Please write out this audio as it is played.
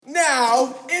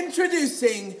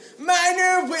Introducing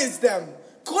Minor Wisdom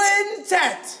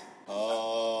Quintet.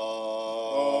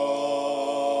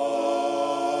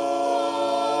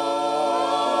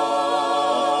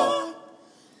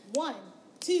 1,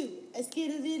 2, a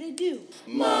skidda-didda-doo.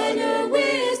 Minor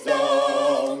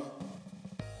Wisdom.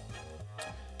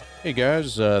 Hey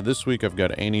guys, this week I've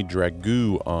got Annie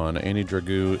Dragoo on. Annie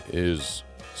Dragoo is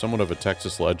somewhat of a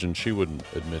Texas legend. She wouldn't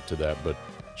admit to that, but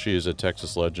she is a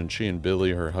Texas legend. She and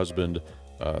Billy, her husband,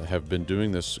 have been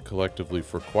doing this collectively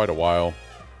for quite a while.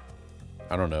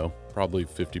 I don't know, probably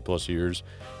 50 plus years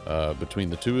between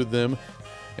the two of them.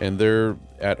 And they're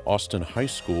at Austin High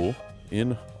School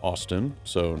in Austin.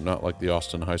 So not like the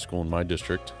Austin High School in my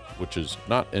district, which is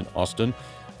not in Austin,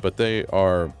 but they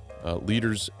are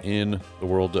leaders in the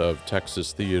world of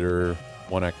Texas theater,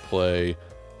 one-act play,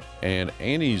 and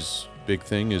Annie's big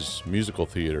thing is musical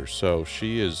theater. So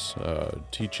she is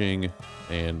teaching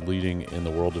and leading in the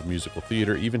world of musical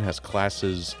theater, even has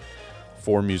classes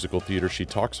for musical theater. She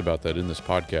talks about that in this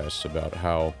podcast, about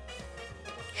how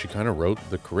she kind of wrote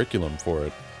the curriculum for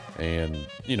it. And,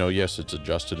 you know, yes, it's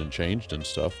adjusted and changed and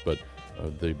stuff, but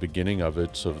the beginning of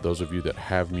it, so those of you that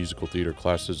have musical theater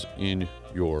classes in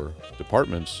your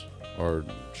departments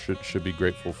should be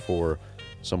grateful for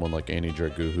someone like Annie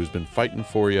Dragoo, who's been fighting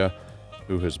for you,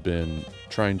 who has been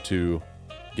trying to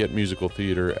get musical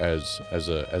theater as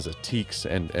a TEKS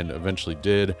and eventually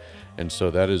did. And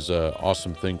so that is an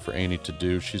awesome thing for Annie to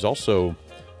do. She's also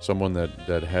someone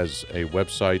that has a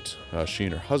website. She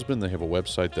and her husband, they have a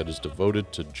website that is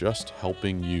devoted to just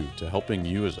helping you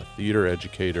as a theater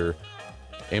educator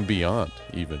and beyond,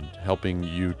 even helping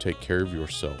you take care of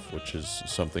yourself, which is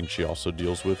something she also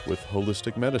deals with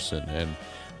holistic medicine and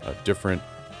different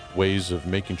ways of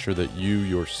making sure that you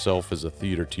yourself as a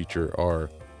theater teacher are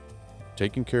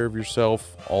taking care of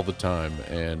yourself all the time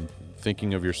and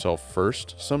thinking of yourself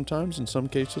first sometimes in some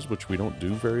cases, which we don't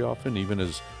do very often, even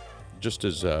as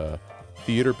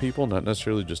theater people, not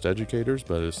necessarily just educators,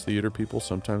 but as theater people,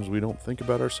 sometimes we don't think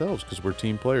about ourselves because we're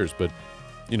team players. But,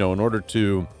 you know, in order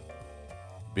to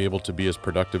be able to be as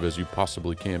productive as you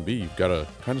possibly can be, you've got to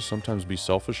kind of sometimes be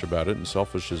selfish about it. And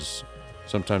selfish is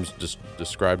sometimes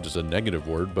described as a negative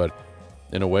word, but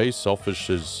in a way, selfish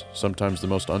is sometimes the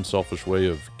most unselfish way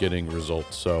of getting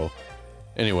results. So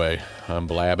anyway, I'm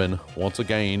blabbing once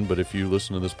again, but if you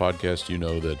listen to this podcast, you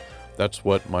know that that's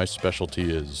what my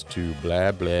specialty is, to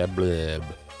blab, blab, blab.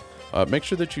 Make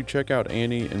sure that you check out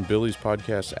Annie and Billy's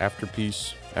podcast,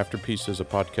 Afterpiece. Afterpiece is a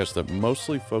podcast that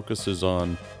mostly focuses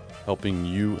on helping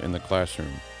you in the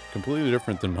classroom. Completely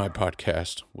different than my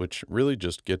podcast, which really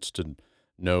just gets to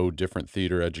know different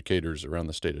theater educators around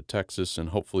the state of Texas and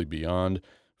hopefully beyond.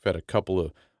 We've had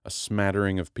a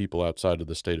smattering of people outside of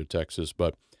the state of Texas,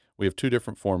 but we have two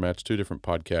different formats, two different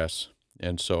podcasts.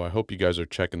 And so I hope you guys are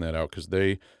checking that out because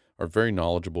they are very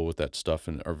knowledgeable with that stuff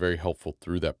and are very helpful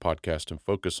through that podcast and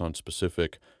focus on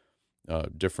specific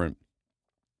different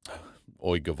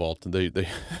Oi Gewalt.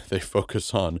 They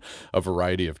focus on a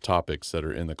variety of topics that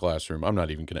are in the classroom. I'm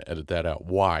not even going to edit that out.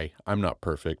 Why? I'm not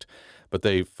perfect. But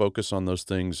they focus on those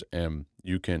things, and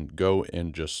you can go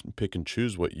and just pick and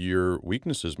choose what your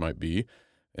weaknesses might be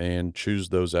and choose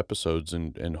those episodes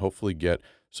and hopefully get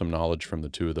some knowledge from the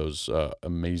two of those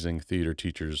amazing theater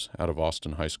teachers out of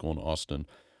Austin High School in Austin.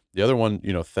 The other one,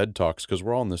 you know, Thed Talks, because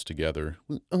we're all in this together.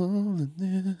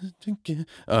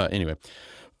 Anyway,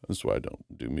 that's why I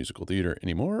don't do musical theater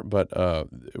anymore. But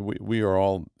we are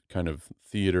all kind of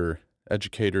theater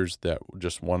educators that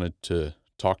just wanted to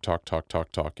talk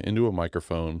into a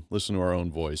microphone, listen to our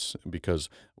own voice because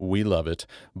we love it.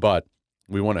 But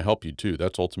we want to help you too.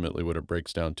 That's ultimately what it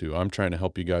breaks down to. I'm trying to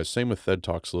help you guys. Same with Thed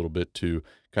Talks a little bit to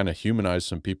kind of humanize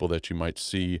some people that you might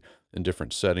see in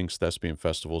different settings, Thespian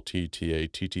Festival,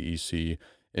 TTA, TTEC,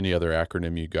 any other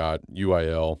acronym you got,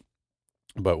 UIL.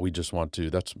 But we just want to,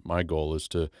 that's my goal, is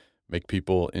to make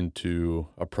people into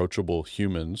approachable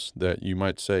humans that you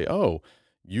might say, oh,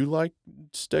 you like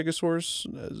Stegosaurus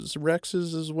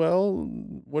rexes as well?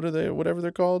 What are they, whatever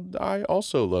they're called? I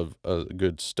also love a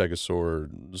good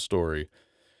stegosaur story.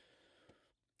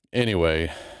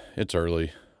 Anyway, it's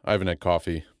early. I haven't had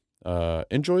coffee.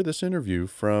 Enjoy this interview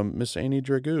from Miss Annie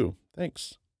Dragoo.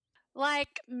 Thanks.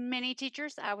 Like many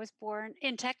teachers, I was born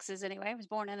in Texas anyway. I was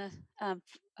born in a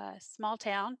small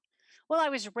town. Well, I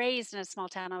was raised in a small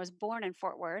town. I was born in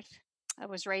Fort Worth. I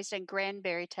was raised in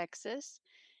Granbury, Texas.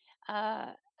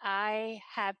 I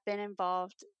have been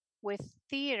involved with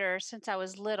theater since I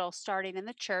was little, starting in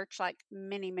the church, like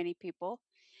many people.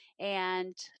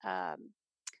 And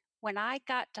when I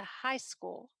got to high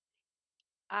school,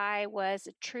 I was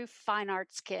a true fine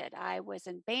arts kid. I was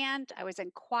in band, I was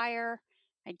in choir,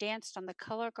 I danced on the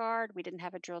color guard. We didn't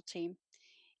have a drill team.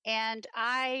 And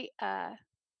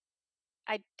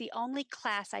the only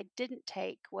class I didn't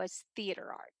take was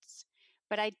theater arts,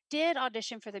 but I did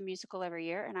audition for the musical every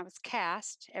year, and I was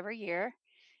cast every year.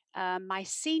 My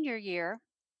senior year,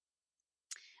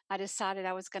 I decided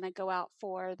I was going to go out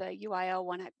for the UIL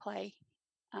one act play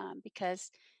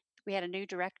because we had a new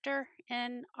director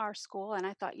in our school, and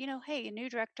I thought, hey, a new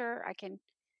director, I can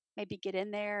maybe get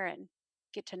in there and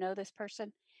get to know this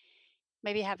person,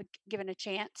 maybe have given a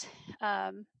chance.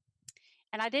 Um,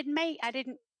 and I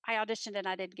auditioned and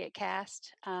I didn't get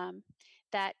cast.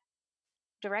 That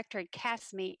director had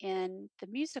cast me in the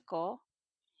musical,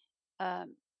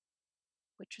 um,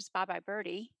 which was Bye Bye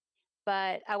Birdie,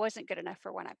 but I wasn't good enough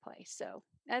for One Act Play. So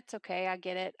that's okay. I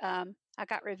get it. I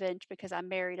got revenge because I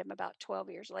married him about 12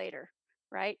 years later.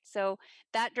 Right. So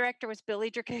that director was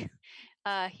Billy Dracu.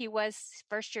 He was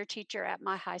first year teacher at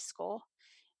my high school.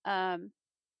 Um,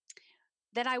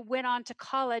 then I went on to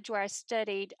college where I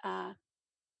studied. I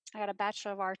got a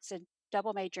Bachelor of Arts and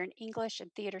double major in English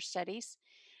and theater studies,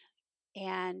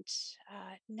 and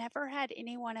never had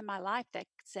anyone in my life that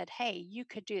said, "Hey, you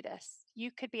could do this.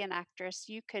 You could be an actress.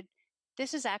 You could.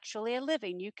 This is actually a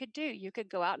living you could do. You could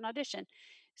go out and audition."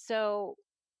 So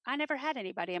I never had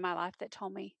anybody in my life that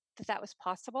told me that that was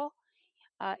possible.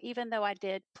 Even though I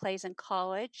did plays in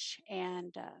college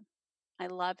and I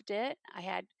loved it, I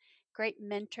had great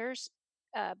mentors.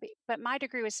 But my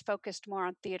degree was focused more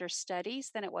on theater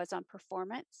studies than it was on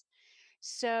performance.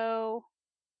 So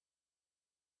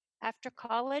after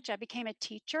college, I became a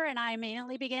teacher and I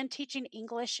immediately began teaching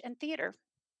English and theater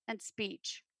and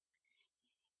speech.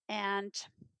 And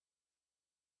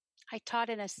I taught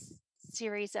in a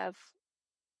series of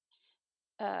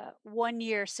 1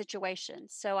 year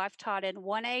situations. So I've taught in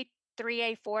 1A,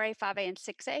 3A, 4A, 5A, and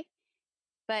 6A.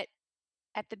 But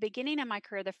at the beginning of my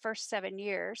career, the first 7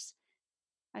 years,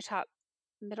 I taught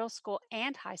middle school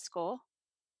and high school,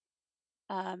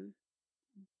 um,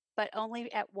 but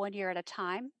only at 1 year at a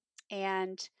time.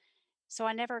 And so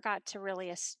I never got to really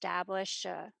establish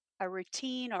a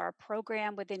routine or a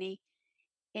program with any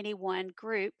one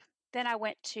group. Then I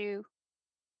went to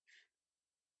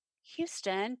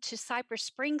Houston to Cypress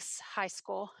Springs High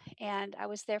School, and I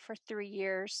was there for 3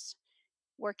 years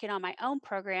working on my own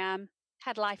program.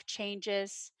 Had life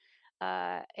changes,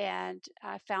 and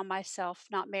I found myself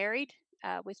not married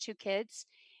with 2 kids,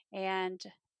 and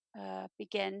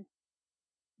began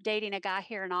dating a guy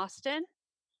here in Austin,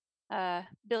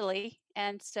 Billy.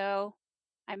 And so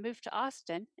I moved to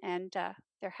Austin, and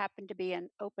there happened to be an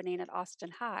opening at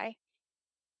Austin High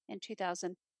in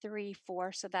 2003,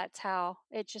 4. So that's how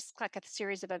it just like a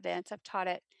series of events. I've taught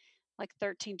at like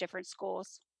 13 different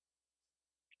schools.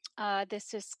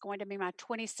 This is going to be my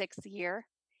 26th year.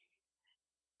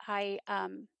 I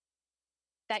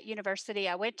That university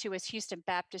I went to was Houston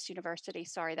Baptist University.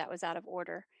 Sorry, that was out of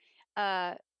order.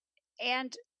 Uh,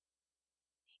 and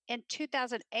in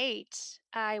 2008,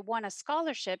 I won a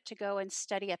scholarship to go and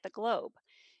study at the Globe.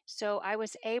 So I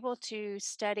was able to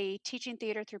study teaching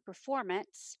theater through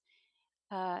performance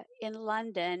in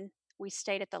London. We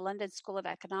stayed at the London School of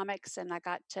Economics, and I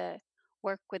got to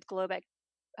work with Globe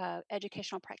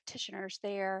educational practitioners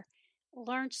there.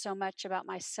 Learned so much about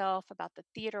myself, about the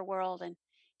theater world, and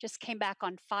just came back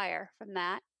on fire from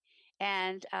that.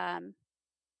 And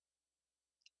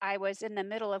I was in the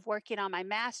middle of working on my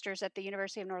master's at the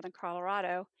University of Northern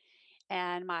Colorado,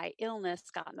 and my illness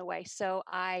got in the way. So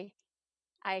I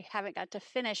haven't got to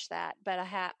finish that, but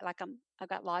I've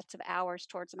got lots of hours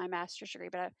towards my master's degree,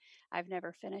 but I've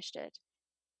never finished it.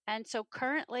 And so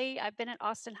currently, I've been at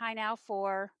Austin High now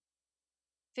for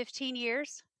 15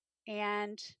 years,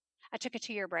 and I took a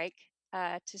 2 year break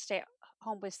to stay at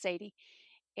home with Sadie,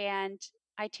 and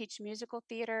I teach musical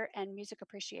theater and music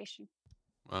appreciation.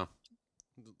 Wow.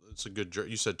 It's a good,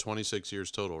 you said 26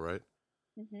 years total, right?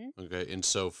 Hmm. Okay. And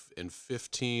so in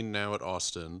 15 now at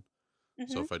Austin.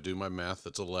 So Hmm. if I do my math,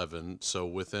 that's 11. So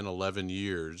within 11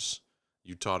 years,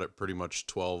 you taught at pretty much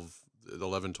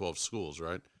 11, 12 schools,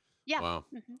 right? Yeah. Wow.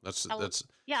 Hmm. That's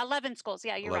Yeah, 11 schools.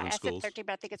 Yeah, you're right. 11 I said schools. 13,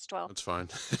 but I think it's 12. That's fine.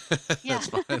 Yeah. That's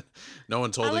fine. No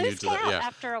one's I holding you lose to that. count Yeah.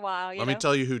 after a while, Let me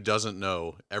tell you who doesn't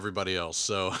know everybody else.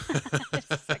 So,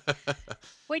 It's like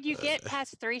when you get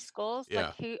past 3 schools, like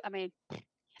yeah, who I mean,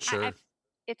 sure. I've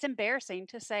it's embarrassing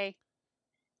to say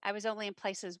I was only in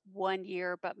places 1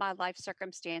 year, but my life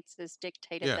circumstances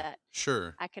dictated Yeah, that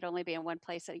sure. I could only be in one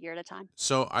place a year at a time.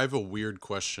 So I have a weird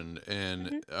question,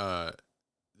 and Mhm.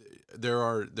 there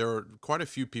are quite a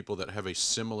few people that have a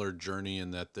similar journey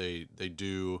in that they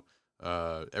do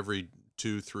every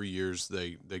 2 3 years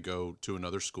they go to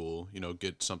another school,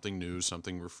 get something new,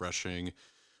 something refreshing,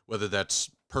 whether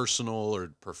that's personal or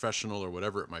professional or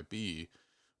whatever it might be.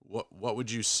 what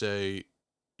would you say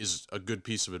is a good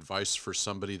piece of advice for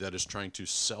somebody that is trying to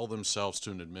sell themselves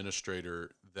to an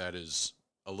administrator that is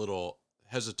a little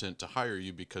hesitant to hire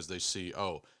you because they see,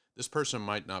 oh, this person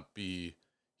might not be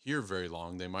here very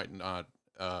long. They might not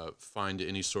find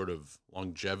any sort of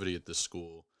longevity at this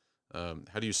school.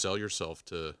 How do you sell yourself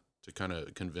to kind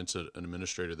of convince an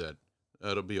administrator that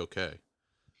it'll be okay?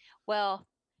 Well,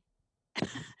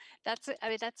 I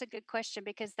mean, that's a good question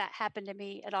because that happened to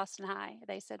me at Austin High.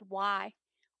 They said, "Why?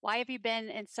 Why have you been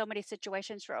in so many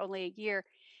situations for only a year?"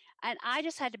 And I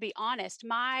just had to be honest.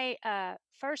 My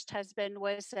first husband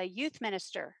was a youth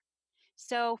minister,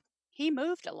 so he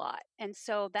moved a lot, and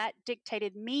so that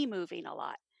dictated me moving a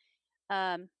lot.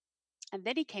 Um, and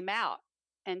then he came out,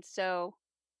 and so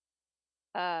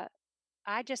uh,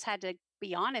 I just had to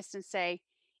be honest and say,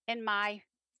 in my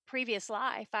previous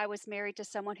life, I was married to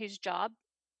someone whose job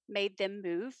made them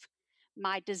move.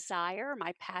 My desire,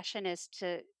 my passion is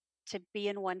to be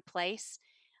in one place,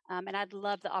 and I'd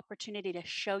love the opportunity to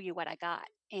show you what I got.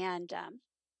 And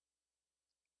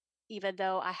even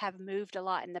though I have moved a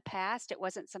lot in the past, it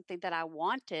wasn't something that I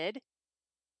wanted.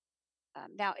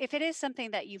 Now, if it is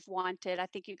something that you've wanted, I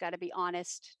think you've got to be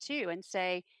honest too and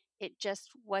say it just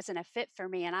wasn't a fit for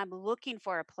me, and I'm looking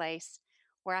for a place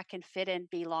where I can fit in,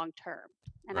 be long term.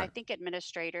 And I Right. think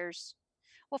administrators,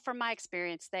 well, from my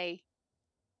experience, they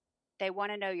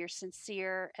want to know you're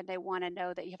sincere and they want to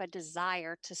know that you have a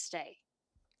desire to stay.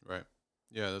 Right.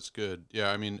 Yeah, that's good.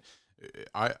 Yeah, I mean,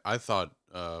 I thought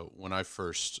when I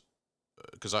first,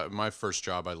 because my first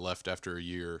job I left after a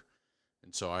year,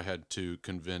 and so I had to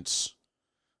convince.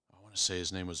 I want to say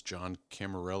his name was John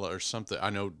Camarella or something. I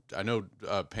know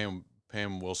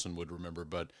Pam Wilson would remember,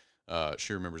 but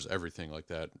she remembers everything like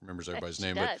that. Remembers everybody's She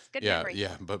name. But does. Good yeah, memory.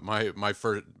 yeah. But my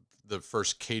first the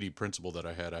first Katie principal that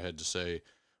I had to say,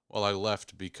 well, I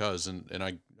left because, and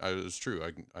I it was true.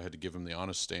 I had to give him the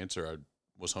honest answer. I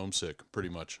was homesick, pretty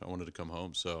much. I wanted to come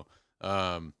home. So,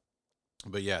 um,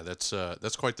 but yeah, that's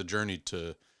quite the journey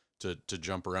to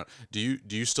jump around. Do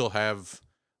you still have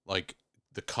like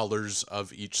the colors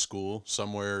of each school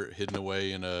somewhere hidden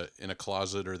away in a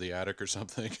closet or the attic or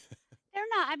something? They're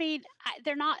not, I mean,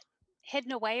 they're not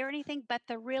hidden away or anything, but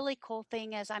the really cool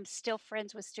thing is I'm still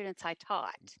friends with students I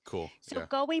taught. Cool. So Yeah.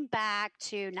 going back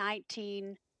to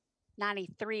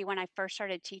 1993 when I first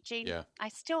started teaching, Yeah. I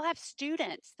still have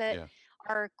students that Yeah.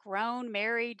 are grown,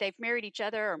 married, they've married each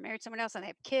other or married someone else and they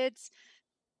have kids.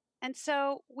 And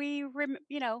so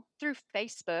through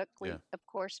Facebook, Yeah. of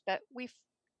course, but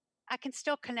I can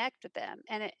still connect with them.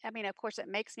 And I mean, of course, it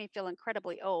makes me feel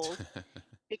incredibly old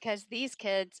because these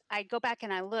kids, I go back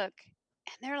and I look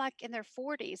and they're like in their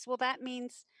 40s. Well, that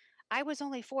means I was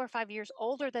only 4 or 5 years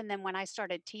older than them when I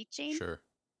started teaching. Sure.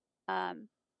 Um,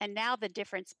 and now the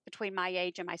difference between my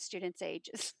age and my students' age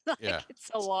is Yeah. like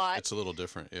it's a lot. It's a little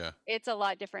different. Yeah. It's a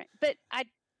lot different. But I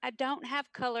don't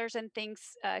have colors and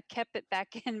things kept it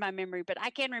back in my memory, but I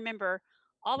can remember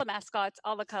all the mascots,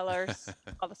 all the colors,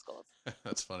 all the schools.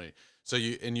 That's funny. So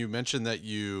you mentioned that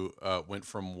you went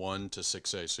from 1 to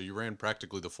 6A. So you ran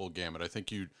practically the full gamut. I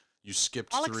think you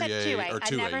skipped All except 3A 2A. or I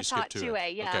 2A. never You skipped taught 2A.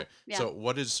 2A. Yeah. Okay. Yeah. So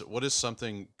what is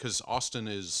something, cuz Austin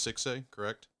is 6A,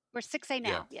 correct? We're 6A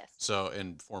Yeah. now. Yes. So,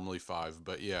 and formerly 5,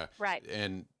 but yeah. Right.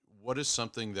 And what is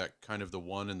something that kind of the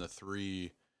 1 and the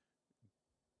 3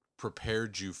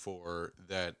 prepared you for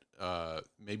that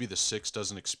maybe the 6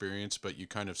 doesn't experience, but you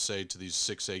kind of say to these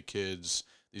 6A kids,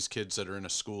 these kids that are in a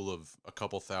school of a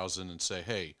couple thousand, and say,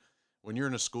 hey, when you're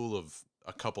in a school of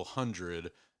a couple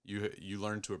hundred, you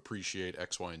learn to appreciate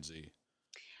X, Y, and Z.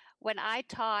 When I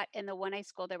taught in the 1A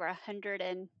school, there were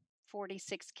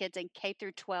 146 kids in K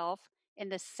through 12 in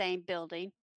the same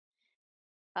building.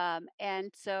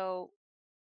 And so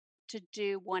to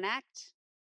do one act,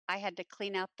 I had to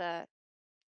clean out the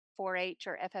 4-H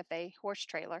or FFA horse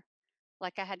trailer.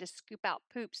 Like I had to scoop out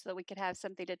poop so that we could have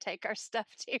something to take our stuff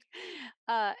to.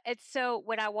 And so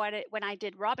when I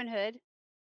did Robin Hood,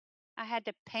 I had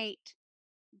to paint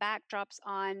backdrops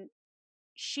on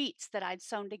sheets that I'd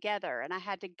sewn together, and I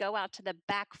had to go out to the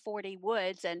back 40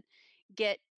 woods and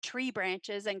get tree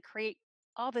branches and create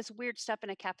all this weird stuff in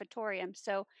a cafetorium.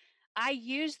 So I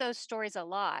use those stories a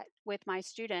lot with my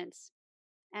students,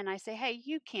 and I say, "Hey,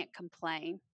 you can't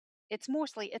complain. It's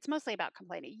mostly about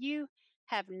complaining. You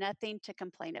have nothing to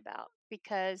complain about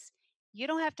because you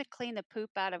don't have to clean the poop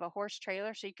out of a horse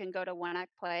trailer so you can go to one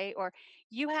act play, or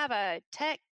you have a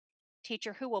tech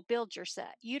teacher who will build your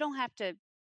set. You don't have to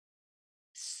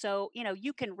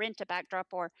you can rent a backdrop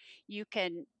or you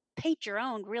can paint your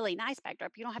own really nice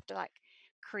backdrop. You don't have to like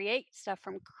create stuff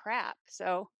from crap.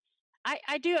 So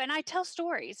I do, and I tell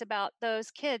stories about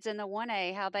those kids in the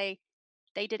 1A, how they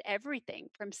they did everything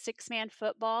from six-man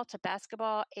football to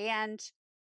basketball and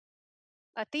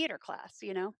a theater class,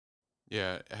 you know?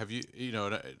 Yeah, have you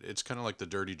and it's kinda like the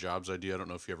dirty jobs idea. I don't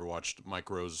know if you ever watched Mike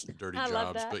Rowe's Dirty I love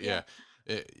Jobs, that, but yeah.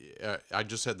 yeah, I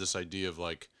just had this idea of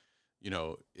like,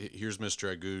 here's Miss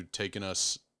Dragoo taking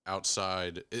us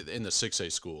outside in the 6A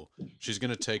school. She's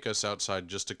gonna take us outside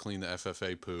just to clean the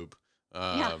FFA poop,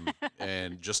 Yeah.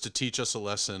 and just to teach us a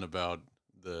lesson about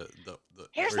the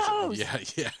 "Here's the where's hose!" yeah,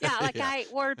 yeah, Yeah, like, yeah, I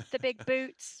wore the big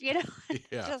boots, you know?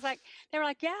 yeah, Just like they were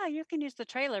like, "Yeah, you can use the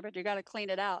trailer, but you gotta clean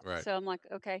it out." right. So I'm like,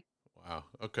 "Okay." Wow.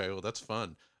 Okay. Well, that's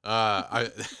fun.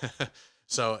 I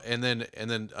so and then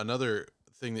another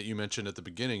thing that you mentioned at the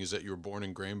beginning is that you were born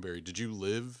in Granbury. Did you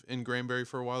live in Granbury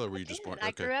for a while, or were I you just born? did. I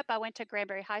Okay. grew up, I went to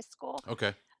Granbury High School,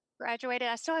 Okay. graduated.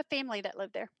 I still have family that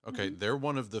lived there. Okay. Mhm. They're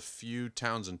one of the few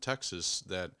towns in Texas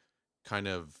that kind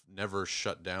of never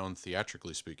shut down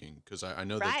theatrically speaking, because I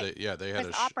know that Right. they had There's a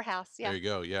the Opera House, there yeah. you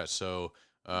go. Yeah. So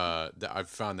Mhm. I've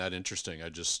found that interesting.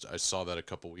 I saw that a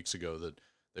couple weeks ago that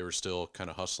they were still kind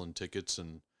of hustling tickets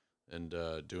and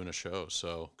doing a show.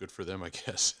 So good for them, I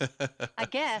guess. I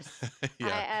guess.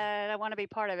 Yeah. I don't wanna be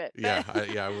part of it, but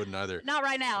I wouldn't either. not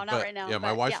right now, not But right now, yeah, my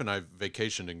but wife yeah. and I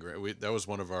vacationed in that was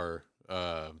one of our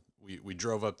we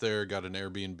drove up there, got an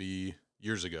Airbnb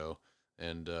years ago,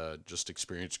 and just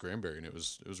experienced Granbury, and it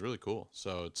was really cool.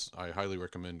 So I highly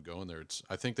recommend going there.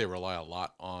 I think they rely a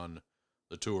lot on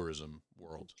the tourism Mhm.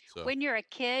 world. So When you're a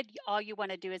kid, all you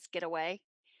wanna do is get away,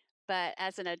 but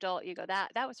as an adult, you go,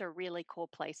 "That was a really cool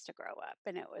place to grow up,"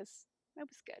 and it was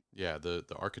good. yeah, the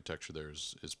architecture there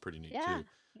is pretty neat Yeah, too.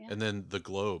 yeah. And then the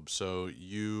globe. So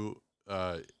you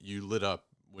lit up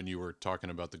when you were talking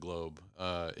about the globe,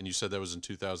 and you said that was in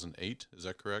 2008. Is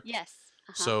that correct? Yes,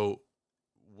 uh-huh. So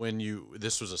when you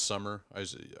this was a summer, I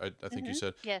think you Mhm.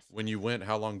 said Yes. when you went,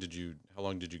 how long did you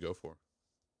go for?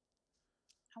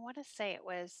 I wanna say it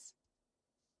was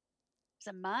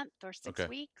a month or 6 Okay,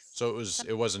 weeks, so it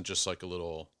something. wasn't just like a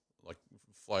little like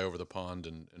fly over the pond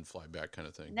and fly back kind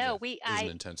of thing. No, Yeah, we it was an I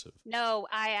intensive. no,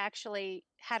 I actually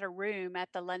had a room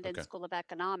at the London Okay, School of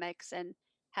Economics and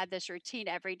had this routine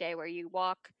every day where you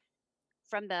walk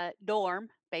from the dorm,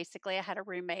 basically. I had a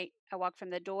roommate. I walked from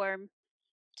the dorm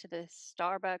to the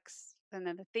Starbucks and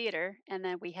then the theater, and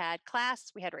then we had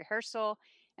class, we had rehearsal,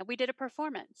 and we did a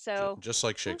performance. So just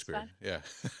like that was Shakespeare. fun. Yeah,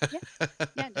 Yeah,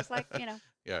 yeah, just like,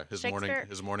 yeah. His morning Shakespeare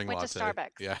his morning went to latte. Starbucks.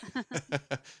 Yeah,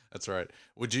 that's right.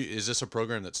 Would you? Is this a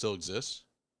program that still exists?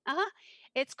 Uh-huh.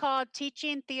 It's called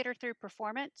Teaching Theater Through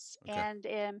Performance, Okay,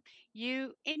 and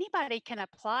you anybody can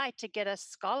apply to get a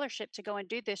scholarship to go and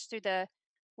do this through the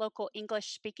local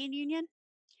English speaking union.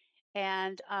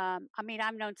 And I mean,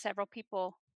 I've known several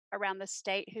people around the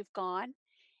state who've gone,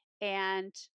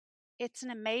 and it's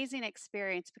an amazing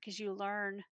experience because you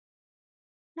learn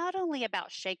not only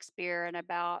about Shakespeare and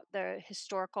about the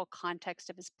historical context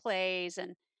of his plays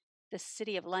and the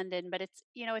city of London, but it's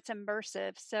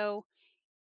immersive. So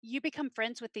you become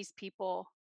friends with these people.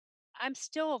 I'm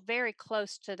still very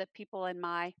close to the people in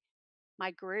my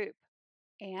group,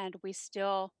 and we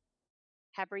still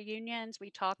have reunions.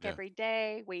 We talk yeah. every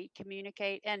day. We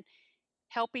communicate and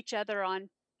help each other on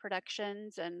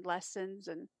productions and lessons,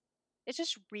 and it's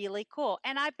just really cool.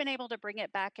 And I've been able to bring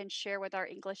it back and share with our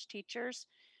English teachers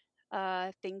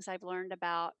things I've learned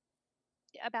about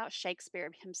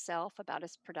Shakespeare himself, about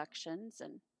his productions,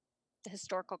 and the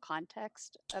historical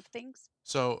context of things.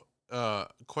 So,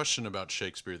 question about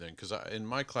Shakespeare then, because in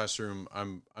my classroom,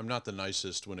 I'm not the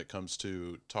nicest when it comes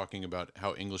to talking about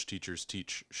how English teachers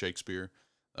teach Shakespeare,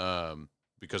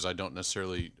 because I don't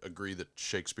necessarily agree that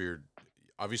Shakespeare.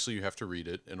 Obviously, you have to read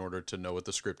it in order to know what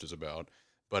the script is about,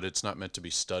 but it's not meant to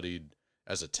be studied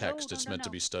as a No, text. no, It's no, meant to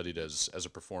no. be studied Mm-mm, as a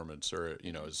performance, or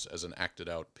mm-mm, as an acted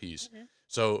out piece. mm-mm.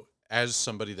 So, as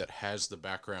somebody that has the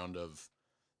background of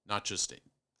not just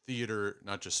theater,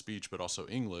 not just speech, but also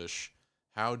English,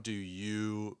 how do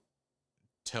you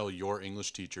tell your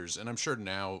English teachers? And I'm sure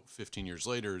now, 15 years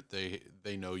later,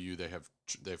 they know you,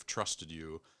 they've trusted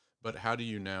you, but how do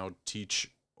you now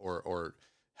teach or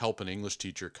help an English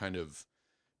teacher kind of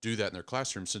do that in their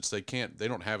classroom, since they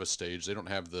don't have a stage, they don't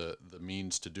have the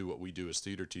means to do what we do as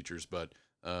theater teachers, but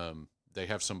they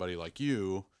have somebody like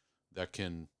you that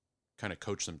can kind of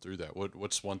coach them through that.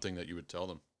 What's one thing that you would tell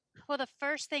them? Well, the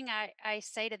first thing I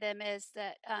say to them is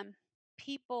that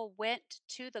people went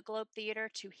to the Globe Theater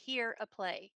to hear a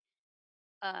play,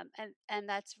 and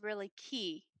that's really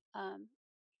key.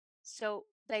 So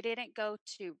they didn't go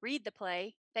to read the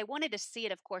play. They wanted to see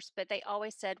it, of course, but they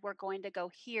always said, "We're going to go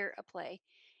hear a play."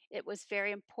 It was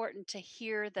very important to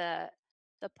hear the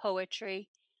poetry,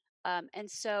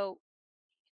 and so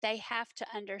they have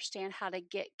to understand how to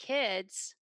get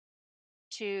kids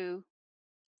to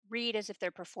read as if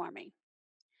they're performing.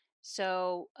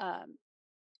 So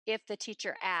if the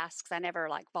teacher asks, I never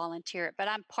like volunteer it, but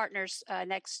I'm partners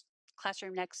next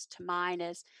classroom next to mine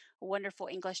is a wonderful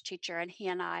English teacher, and he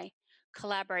and I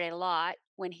collaborate a lot.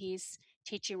 When he's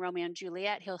teaching Romeo and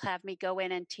Juliet, he'll have me go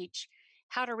in and teach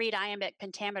how to read iambic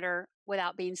pentameter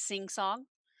without being sing song.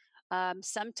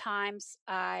 Sometimes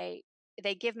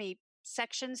they give me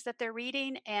sections that they're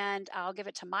reading, and I'll give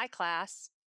it to my class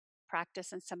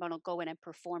practice, and someone will go in and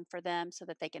perform for them so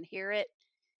that they can hear it.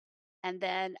 And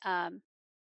then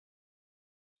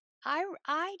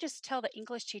I just tell the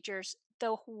English teachers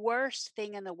the worst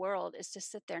thing in the world is to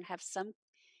sit there and have some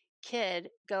kid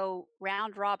go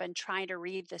round robin trying to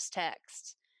read this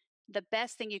text. The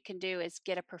best thing you can do is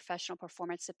get a professional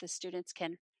performance that the students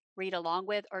can read along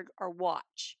with or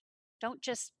watch. Don't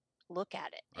just look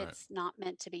at it. Right. It's not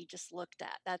meant to be just looked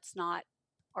at. That's not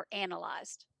or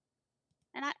analyzed.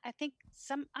 And I think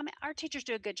I mean, our teachers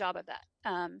do a good job of that.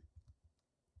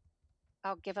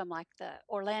 I'll give them like the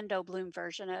Orlando Bloom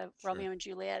version of Sure. Romeo and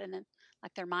Juliet, and then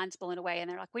like their minds blown away, and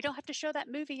they're like, "We don't have to show that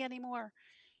movie anymore."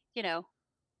 You know,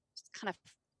 it's kind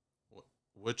of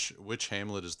Which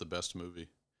Hamlet is the best movie?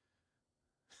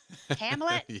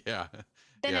 Hamlet. Yeah.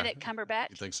 Benedict You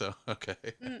Cumberbatch. think so? Okay.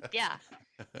 Yeah,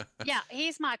 yeah,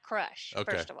 he's my crush.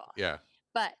 Okay. First of all, Yeah.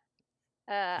 but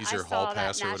He's I your hall saw that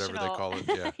pass or whatever they national, call it.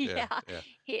 Yeah. Yeah. yeah,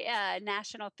 Yeah.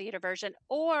 national theater version,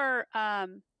 or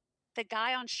the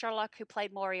guy on Sherlock who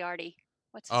played Moriarty.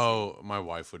 What's his name? Oh, my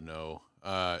wife would know.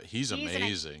 He's He's an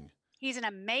amazing. He's an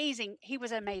amazing. He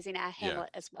was amazing at Yeah. Hamlet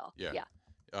as well. Yeah.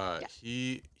 Yeah.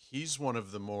 Yeah. He's one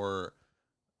of the more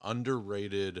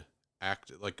underrated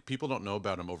like people don't know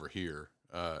about him over here.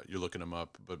 You're looking him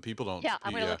up, but people don't. Yeah,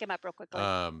 I'm gonna look him up real quickly.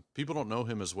 People don't know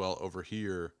him as well over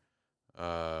here.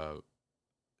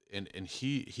 And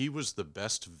he was the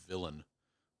best villain,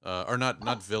 or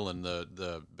not villain,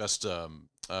 the best.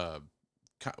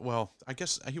 Well, I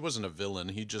guess he wasn't a villain.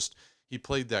 He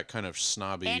played that kind of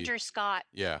snobby. Andrew Scott.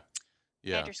 Yeah,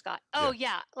 yeah, Andrew Scott. Oh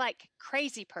yeah, like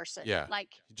crazy person. yeah.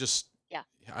 Like Just yeah.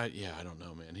 I don't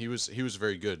know, man. He was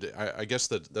very good. I guess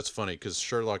that's funny because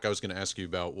Sherlock. I was going to ask you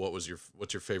about what's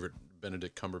your favorite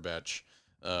Benedict Cumberbatch,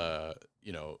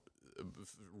 you know,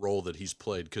 role that he's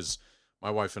played, because my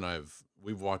wife and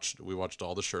we watched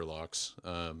all the Sherlocks,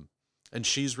 and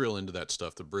she's real into that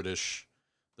stuff, the British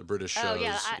shows. Oh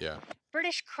yeah. Yeah,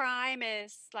 British crime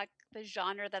is like the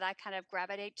genre that I kind of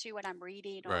gravitate to when I'm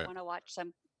reading or Right. want to watch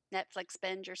some Netflix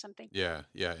binge or something. yeah,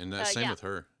 and that same Yeah. with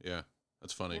her. Yeah,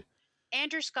 that's funny.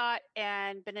 Andrew Scott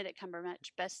and Benedict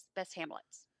Cumberbatch, best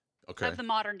Hamlets Okay. of the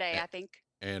modern day, I think.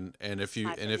 And if you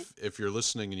My if you're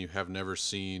listening and you have never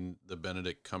seen the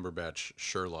Benedict Cumberbatch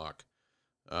Sherlock,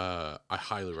 I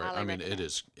highly recommend. I mean, recommend.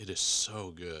 it is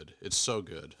so good. It's so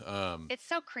good. It's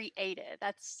so creative.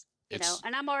 That's It's-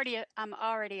 and I'm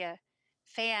already a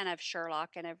fan of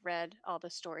Sherlock, and I've read all the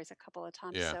stories a couple of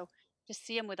times. Yeah. So to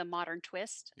see him with a modern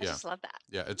twist, I Yeah. just love that.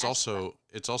 Yeah, it's Actually,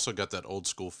 also got that old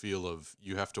school feel of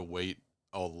you have to wait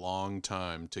a long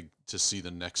time to see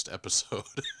the next episode.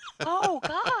 oh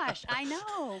gosh, I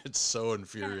know. It's so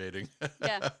infuriating.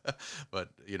 Yeah. But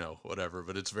whatever.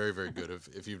 But it's very, very good.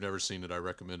 If you've never seen it, I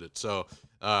recommend it. So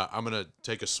I'm gonna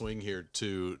take a swing here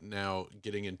to now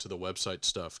getting into the website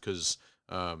stuff, because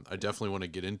I definitely want to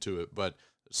get into it. But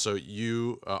so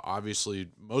you obviously,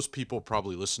 most people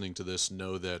probably listening to this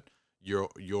know that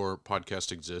your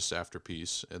podcast exists, After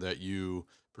Peace, and that you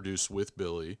produce with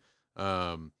Billy.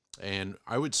 And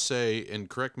I would say, and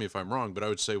correct me if I'm wrong, but I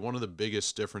would say one of the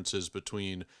biggest differences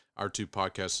between our two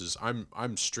podcasts is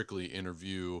I'm strictly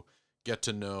interview, get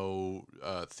to know,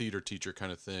 theater teacher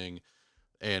kind of thing,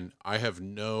 and I have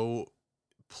no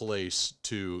place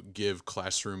to give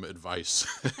classroom advice.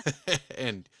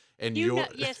 and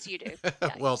yes, you do.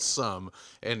 Yeah, well, some,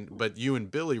 but you and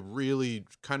Billy really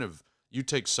kind of, you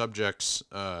take subjects,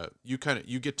 you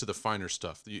get to the finer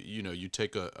stuff. You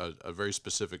take a very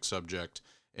specific subject,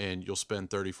 and you'll spend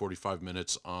 30, 45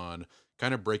 minutes on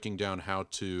kind of breaking down how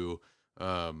to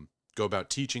go about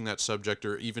teaching that subject,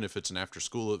 or even if it's an after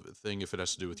school thing, if it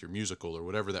has to do with your musical or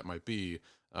whatever that might be.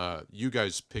 You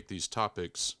guys pick these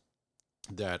topics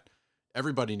that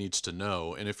everybody needs to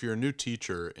know. And if you're a new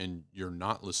teacher and you're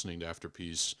not listening to After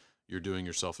Peace, you're doing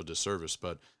yourself a disservice.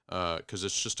 But because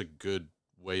it's just a good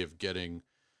way of getting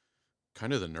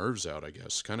kind of the nerves out, I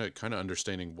guess, kind of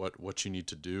understanding what you need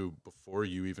to do before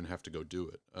you even have to go do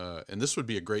it. And this would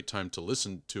be a great time to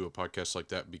listen to a podcast like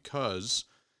that, because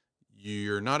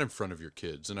you're not in front of your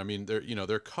kids. And I mean, there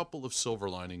are a couple of silver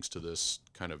linings to this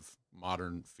kind of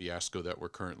modern fiasco that we're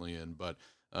currently in. But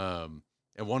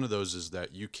and one of those is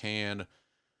that you can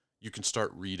you can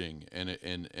start reading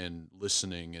and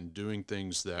listening and doing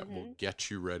things that will Hmm. get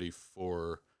you ready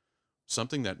for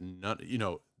something that not,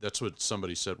 that's what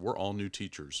somebody said. We're all new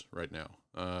teachers right now.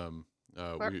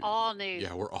 We're We, all new.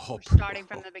 yeah, we're all, We're we're starting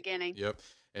from all, the beginning. yep.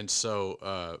 And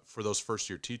so, for those first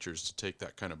year teachers to take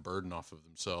that kind of burden off of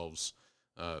themselves,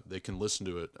 they can listen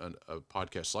to a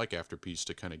podcast like After Peace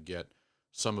to kind of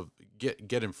some of,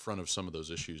 get in front of some of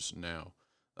those issues now.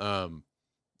 Um,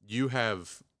 you've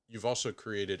also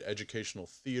created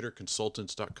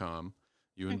educationaltheaterconsultants.com,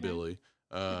 you and Hmm. Billy.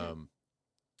 Hmm. Um,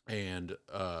 and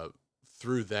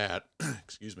through that,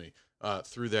 excuse me,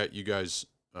 through that, you guys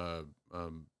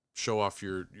show off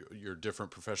your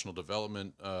different professional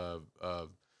development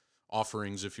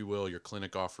offerings, if you will, your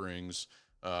clinic offerings.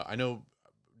 I know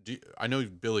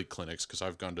Billy clinics because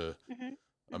I've gone to Hmm.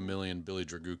 a Hmm. million Billy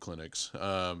Dragoo clinics.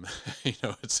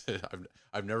 It's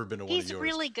I've never been to one of He's yours.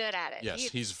 really good at it. Yes,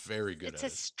 he's very good It's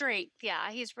at his it. strength.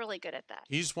 Yeah, he's really good at that.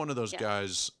 He's one of those Yeah.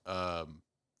 guys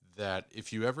that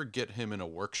if you ever get him in a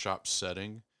workshop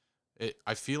setting,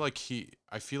 I feel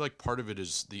like part of it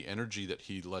is the energy that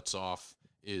he lets off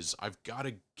is I've got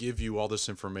to give you all this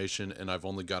information and I've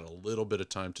only got a little bit of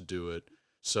time to do it.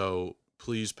 So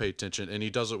please pay attention. And he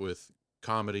does it with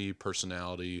comedy,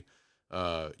 personality.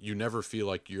 You never feel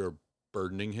like you're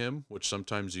burdening him, which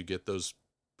sometimes you get those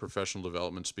professional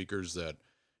development speakers that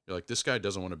you're like, this guy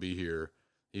doesn't want to be here.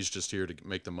 He's just here to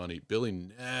make the money. Billy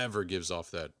never gives off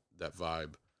that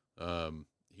vibe.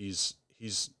 He's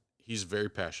very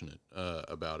passionate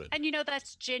about it. And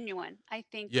that's genuine. I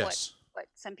think Yes. what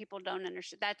some people don't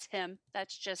understand. That's him.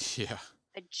 That's just Yeah.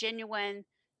 a genuine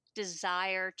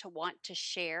desire to want to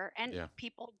share. And Yeah.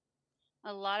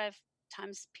 a lot of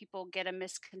times people get a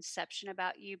misconception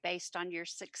about you based on your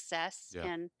success Yeah.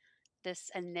 in this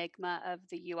enigma of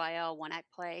the UIL one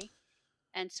act play.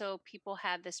 And so people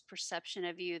have this perception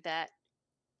of you that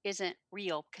isn't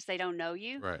real because they don't know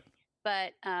you. Right.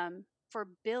 But for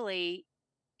Billy,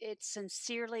 it's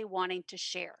sincerely wanting to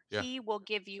share. Yeah. He will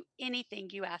give you anything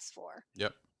you ask for,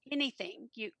 Yep. anything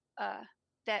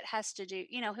that has to do.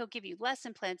 He'll give you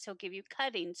lesson plans, he'll give you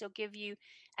cuttings, he'll give you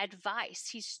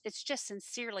advice. It's just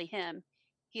sincerely him.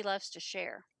 He loves to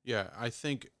share. Yeah. I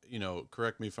think,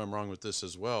 correct me if I'm wrong with this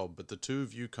as well, but the two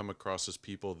of you come across as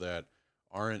people that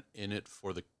aren't in it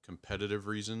for the competitive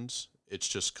reasons. It's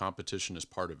just competition is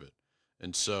part of it.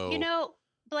 And You so, know,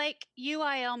 Blake,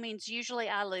 UIL means usually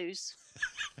I lose.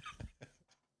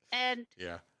 And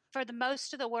yeah. for the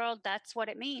most of the world, that's what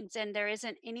it means. And there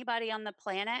isn't anybody on the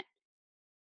planet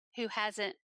who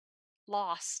hasn't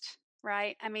lost,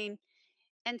 right? I mean,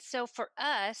 and so for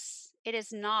us, it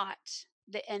is not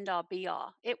the end all be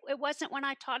all. It wasn't when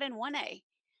I taught in 1A.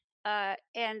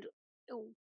 And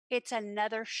it's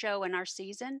another show in our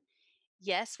season.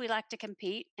 Yes, we like to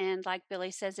compete. And like Billy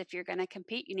says, if you're going to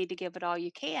compete, you need to give it all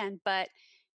you can. But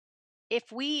if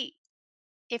we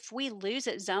if we lose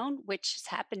at zone, which has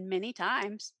happened many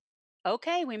times,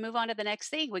 okay, we move on to the next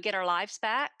thing. We get our lives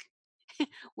back.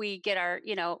 We get our,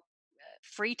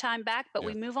 free time back, but Yeah.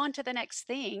 we move on to the next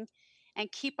thing and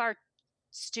keep our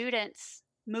students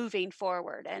moving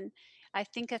forward. And I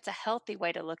think that's a healthy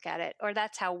way to look at it, or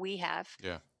that's how we have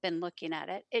Yeah. been looking at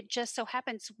it. It just so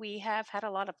happens we have had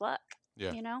a lot of luck,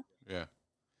 Yeah. you know? Yeah.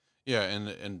 Yeah,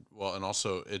 and well, and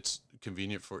also it's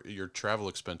convenient for your travel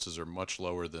expenses are much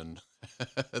lower than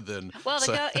than Well, to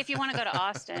so go if you want to go to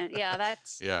Austin, yeah,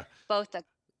 that's yeah, both a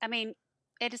I mean,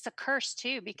 it is a curse too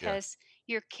yeah, because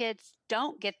your kids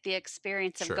don't get the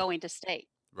experience of sure. going to state.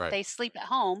 Right. They sleep at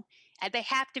home and they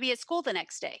have to be at school the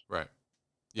next day. Right. So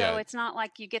Yeah, it's not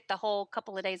like you get the whole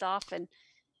couple of days off and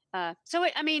I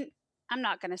mean, I'm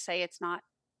not going to say it's not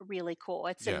really cool.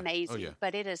 It's yeah. Oh yeah. amazing,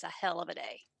 but it is a hell of a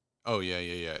day. Oh yeah,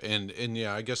 yeah, yeah. And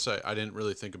yeah, I guess I didn't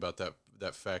really think about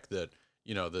that fact that,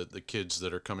 the kids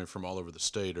that are coming from all over the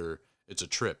state are it's a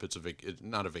trip. It's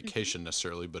not a Mhm. vacation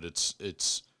necessarily, but it's a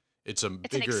It's an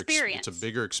it's a experience.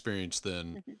 bigger experience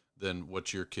Mhm. than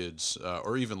what your kids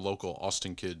or even local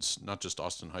Austin kids, not just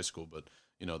Austin High School, but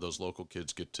those local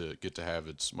kids get to have.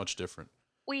 It's much different.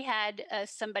 We had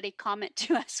somebody comment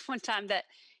to us one time that,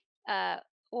 uh,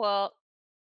 well,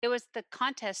 it was the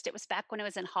contest. It was back when it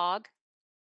was in Hog,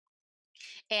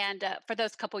 and for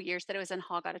those couple years that it was in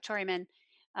Hog Auditorium.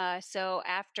 And so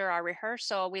after our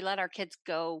rehearsal, we let our kids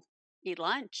go eat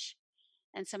lunch.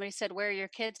 And somebody said, "Where are your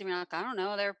kids?" And we're like, "I don't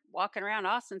know. They're walking around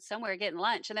Austin somewhere getting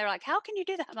lunch." And they're like, "How can you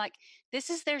do that?" I'm like, "This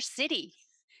is their city.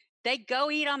 They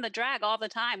go eat on the drag all the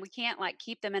time. We can't like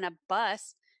keep them in a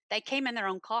bus. They came in their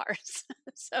own cars."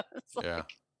 So it's Yeah,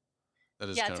 like, that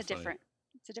is yeah, kind it's a of funny. different.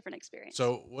 It's a different experience.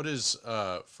 So what is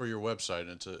for your website?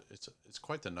 It's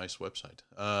quite the nice website.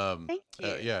 Thank you.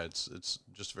 Yeah, it's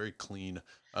just very clean.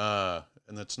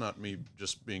 And that's not me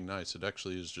just being nice. It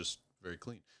actually is just very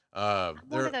clean. I'm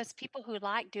one of There those people who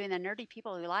like doing the nerdy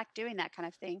people who like doing that kind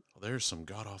of thing. there's some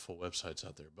god awful websites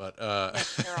out there, but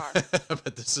Yes, there are.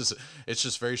 but it's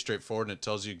just very straightforward and it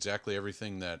tells you exactly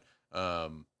everything that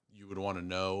you would want to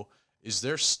know. Is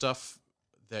there stuff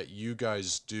that you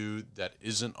guys do that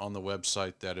isn't on the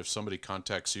website that if somebody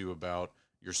contacts you about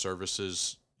your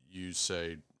services, you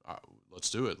say, let's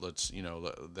do it. Let's,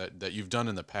 that you've done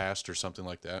in the past or something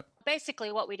like that?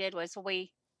 Basically, what we did was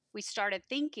we started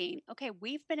thinking, okay,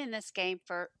 we've been in this game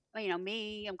for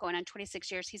me. I'm going on 26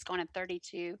 years. He's going on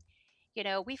 32.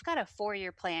 We've got a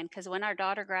 4-year plan because when our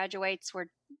daughter graduates,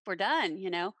 we're done.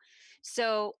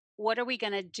 So what are we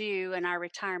going to do in our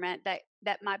retirement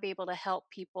that might be able to help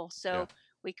people? Yeah. So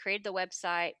we created the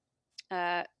website.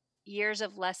 Uh, Years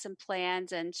of lesson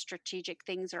plans and strategic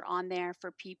things are on there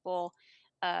for people.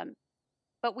 Um,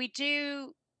 but we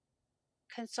do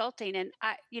consulting, and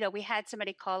we had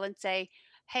somebody call and say,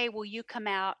 "Hey, will you come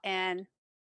out and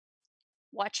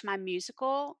watch my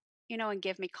musical?" And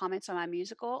give me comments on my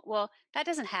musical. Well, that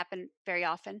doesn't happen very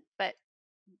often, but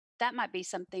that might be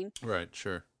something. Right.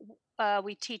 Sure.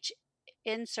 We teach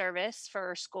in service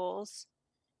for schools.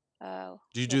 Uh,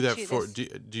 Do you we do have that two for,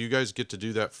 this. do you guys get to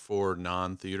do that for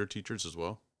non-theater teachers as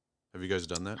well? Have you guys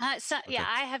done that? So Okay. yeah,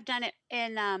 I have done it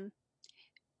in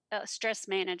stress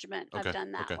management. I've Okay.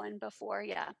 done that Okay. one before.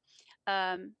 Yeah,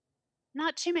 um,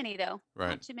 not too many though. Right.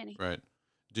 Not too many. Right.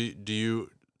 Do you,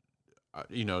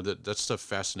 that stuff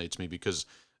fascinates me because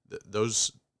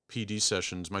those PD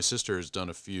sessions, my sister has done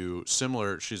a few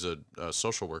similar. She's a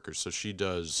social worker, so she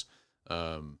does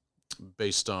um,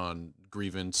 based on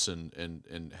grievance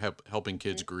and helping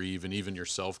kids Mhm. grieve and even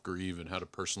yourself grieve and how to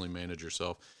personally manage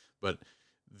yourself. But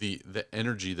the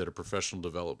energy that a professional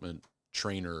development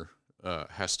trainer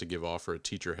has to give off or a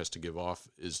teacher has to give off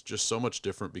is just so much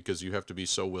different because you have to be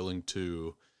so willing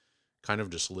to kind of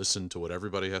just listen to what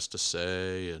everybody has to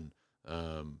say and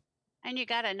um, And you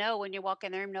got to know when you walk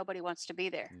in the room, nobody wants to be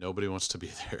there. nobody wants to be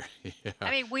there. I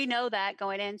Yeah, mean, we know that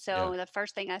going in. yeah, So the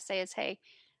first thing I say is, hey,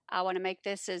 I want to make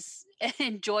this as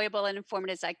enjoyable and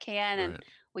informative as I can. And right,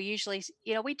 we usually,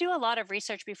 we do a lot of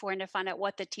research before and to find out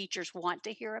what the teachers want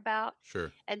to hear about.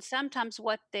 sure, And sometimes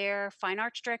what their fine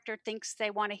arts director thinks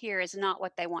they want to hear is not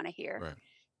what they want to hear. right,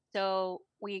 So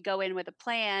we go in with a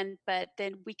plan, but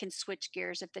then we can switch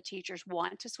gears if the teachers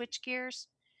want to switch gears,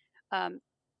 um,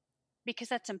 because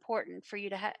that's important for you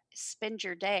to spend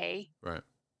your day right.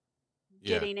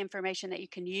 Yeah, getting information that you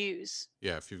can use.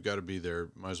 yeah. If you've got to be there,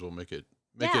 might as well make it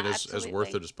Yeah, as worth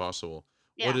absolutely. it as possible.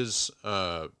 What Yeah. is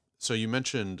so you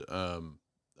mentioned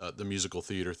the musical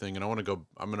theater thing, and I'm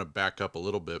going to back up a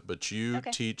little bit, but you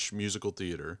Okay. teach musical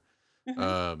theater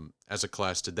hmm as a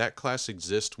class. Did that class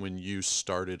exist when you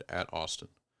started at Austin?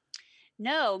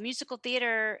 No, musical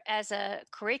theater as a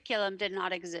curriculum did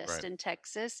not exist Right. in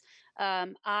Texas.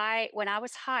 When I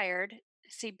was hired,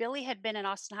 see, Billy had been in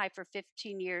Austin High for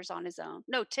 15 years on his own.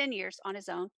 No, 10 years on his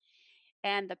own.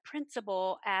 And the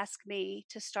principal asked me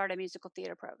to start a musical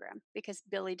theater program because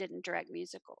Billy didn't direct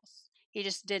musicals. He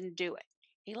just didn't do it.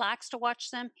 He likes to watch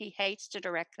them, he hates to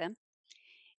direct them.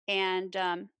 And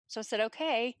so I said,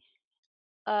 okay.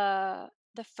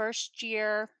 The first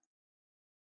year,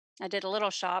 I did a little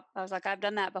shop. I was like, I've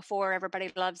done that before.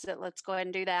 Everybody loves it. Let's go ahead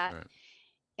and do that. Right.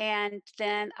 And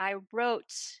then I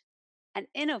wrote an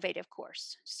innovative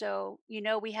course. So,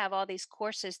 we have all these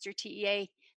courses through TEA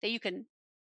that you can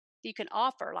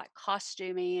offer, like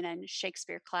costuming and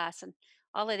Shakespeare class and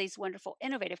all of these wonderful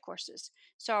innovative courses.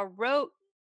 So I wrote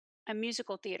a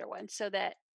musical theater one so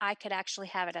that I could actually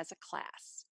have it as a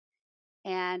class.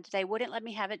 And they wouldn't let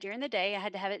me have it during the day. I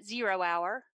had to have it 0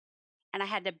 hour, and I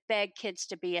had to beg kids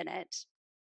to be in it.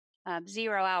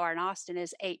 0 hour in Austin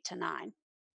is 8 to 9.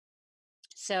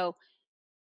 So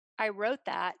I wrote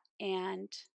that, and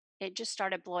it just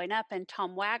started blowing up. And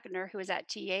Tom Wagner, who was at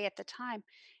TA at the time,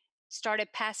 started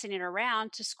passing it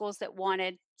around to schools that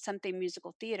wanted something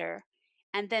musical theater.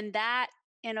 And then that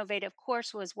innovative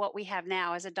course was what we have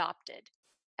now as adopted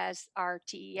as our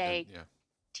TEA Yeah.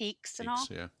 TEKS and all.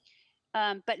 Peaks.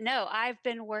 Yeah. But no, I've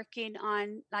been working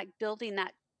on like building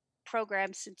that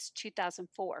program since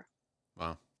 2004.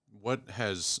 Wow. What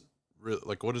is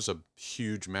a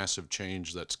huge, massive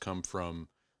change that's come from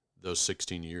those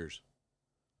 16 years,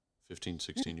 15,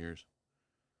 16 years?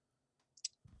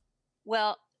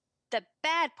 Well, the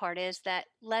bad part is that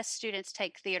less students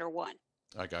take theater one.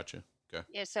 I got you. Okay.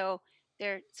 Yeah, so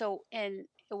in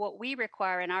what we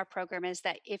require in our program is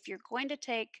that if you're going to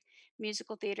take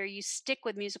musical theater, you stick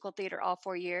with musical theater all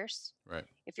 4 years. Right.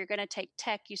 If you're going to take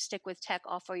tech, you stick with tech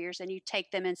all 4 years and you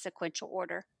take them in sequential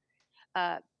order.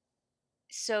 Uh,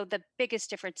 so the biggest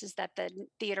difference is that the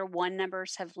theater one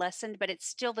numbers have lessened, but it's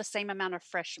still the same amount of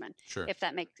freshmen, Sure. if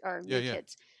that makes, or Yeah. new Yeah.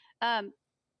 kids. Um,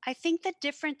 I think the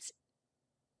difference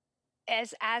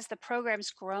as the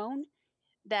program's grown,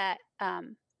 that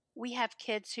we have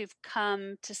kids who've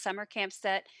come to summer camps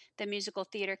that the musical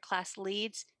theater class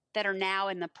leads that are now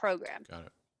in the program. Got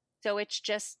it. So it's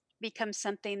just become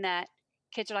something that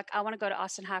kids are like, I want to go to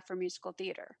Austin High for musical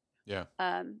theater. Yeah.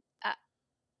 Um, uh,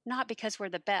 Not because we're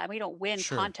the best, we don't win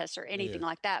Sure. contests or Yeah. Yeah. anything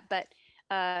like that, but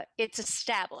it's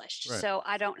established. Right. So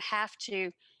I don't have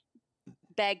to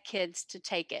beg kids to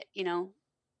take it.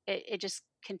 It just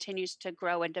continues to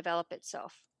grow and develop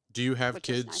itself, Do you have which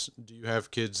is nice. kids? Do you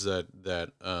have kids that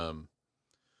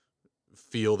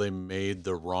feel they made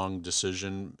the wrong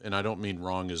decision? And I don't mean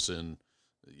wrong as in,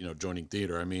 joining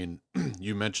theater. I mean,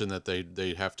 you mentioned that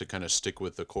they have to kind of stick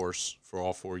with the course for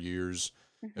all 4 years.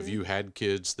 Have Hmm. you had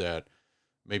kids that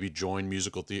maybe join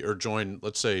musical theater or join,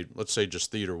 let's say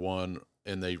just theater one,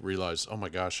 and they realize, oh my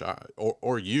gosh,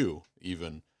 or you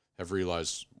even have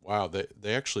realized, wow,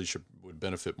 they actually would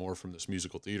benefit more from this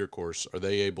musical theater course. Are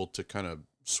they able to kind of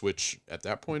switch at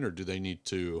that point, or do they need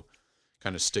to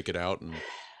kind of stick it out and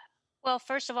Well,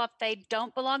 first of all, if they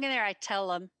don't belong in there, I tell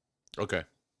them, okay.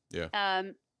 Yeah.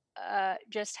 um,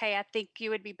 just, hey, I think you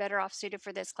would be better off suited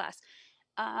for this class.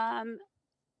 Um,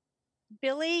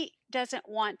 Billy doesn't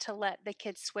want to let the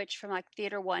kids switch from like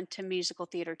theater one to musical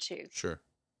theater two. Sure.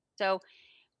 So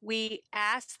we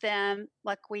ask them,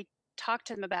 like we talk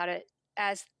to them about it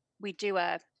as we do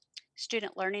a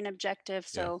student learning objective.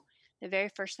 Yeah. So the very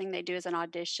first thing they do is an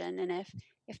audition. And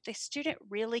if the student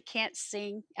really can't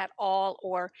sing at all,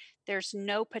 or there's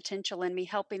no potential in me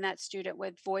helping that student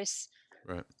with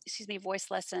Right. voice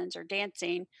lessons or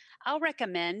dancing, I'll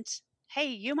recommend, hey,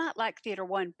 you might like theater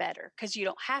one better because you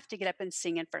don't have to get up and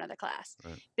sing in front of the class.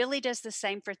 Right. Billy does the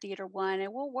same for theater one,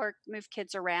 and we'll move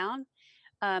kids around.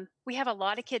 We have a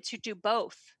lot of kids who do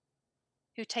both,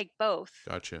 who take both.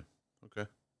 Gotcha. Okay.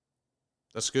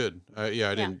 That's good. Yeah,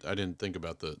 I Yeah. didn't think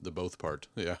about the both part.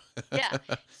 Yeah. Yeah.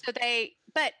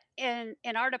 But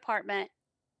in our department,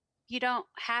 you don't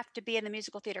have to be in the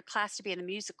musical theater class to be in the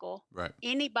musical. Right.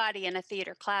 Anybody in a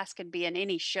theater class can be in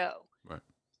any show. Right.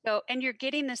 So, and you're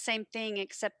getting the same thing,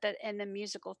 except that in the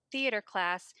musical theater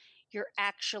class, you're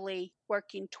actually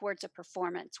working towards a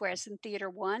performance. Whereas in theater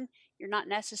one, you're not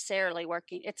necessarily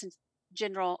working. It's a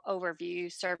general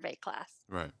overview survey class.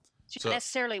 Right. So you're So not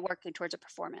necessarily working towards a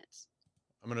performance.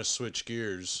 I'm going to switch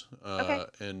gears, Okay.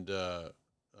 and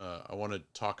I want to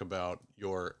talk about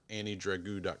your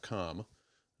AnnieDragoo.com.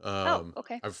 Oh,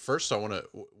 okay. I want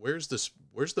to. Where's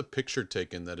the picture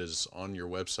taken that is on your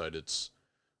website?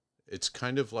 It's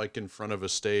kind of like in front of a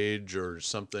stage or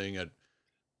something.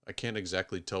 I can't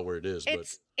exactly tell where it is,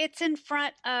 but It's in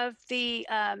front of the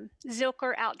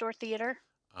Zilker Outdoor Theater,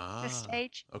 the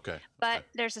stage, okay, but okay.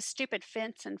 there's a stupid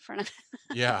fence in front of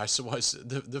it. Yeah,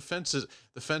 the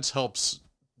fence helps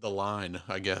the line,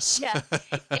 I guess. Yeah,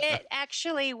 it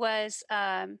actually was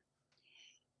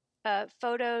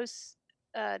photos.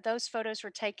 Those photos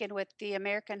were taken with the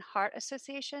American Heart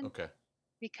Association Okay.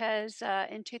 because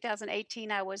in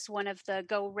 2018 I was one of the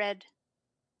Go Red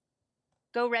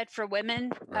for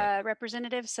Women Right.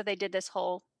 representatives. So they did this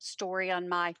whole story on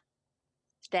my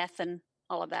death and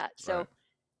all of that. So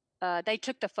Right. they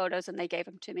took the photos and they gave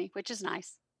them to me, which is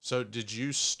nice. So did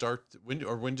you start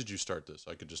when did you start this?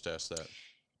 I could just ask that.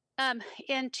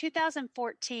 In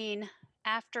 2014,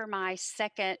 after my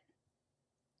second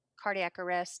cardiac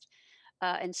arrest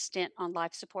and stint on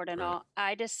life support and Right. all,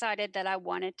 I decided that I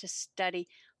wanted to study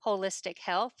holistic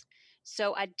health.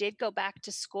 So I did go back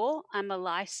to school. I'm a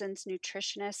licensed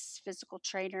nutritionist, physical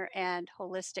trainer, and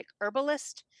holistic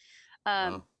herbalist.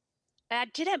 Um, Wow. I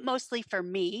did it mostly for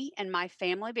me and my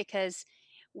family because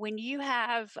when you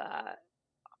have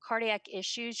cardiac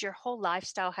issues, your whole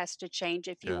lifestyle has to change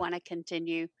if you Yeah. want to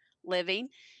continue living.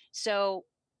 So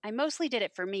I mostly did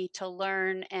it for me to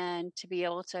learn and to be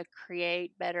able to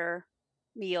create better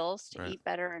meals, to Right. eat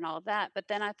better, and all of that. But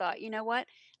then I thought, you know what?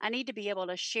 I need to be able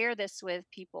to share this with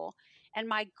people. And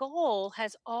my goal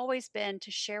has always been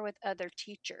to share with other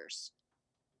teachers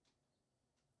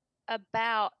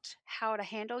about how to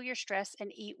handle your stress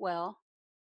and eat well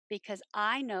because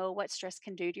I know what stress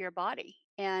can do to your body.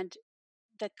 And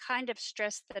the kind of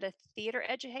stress that a theater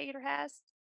educator has,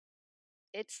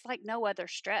 it's like no other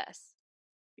stress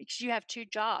because you have two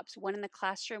jobs, one in the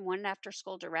classroom, one after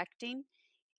school directing,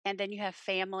 and then you have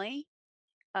family.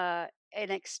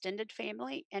 an extended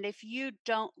family. And if you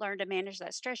don't learn to manage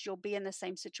that stress, you'll be in the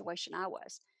same situation I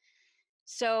was.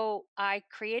 So I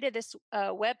created this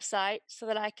website so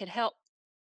that I could help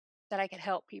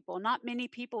people. Not many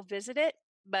people visit it,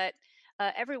 but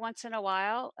every once in a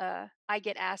while, I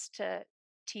get asked to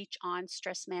teach on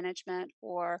stress management,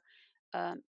 or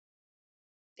um,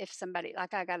 if somebody,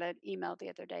 like I got an email the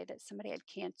other day that somebody had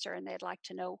cancer and they'd like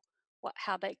to know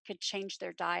how they could change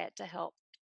their diet to help,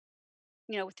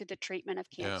 through the treatment of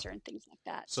Yeah. cancer and things like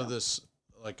that. So So this,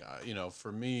 like,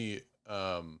 for me,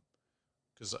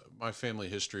 because my family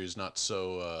history is not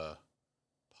so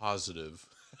positive.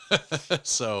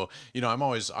 So,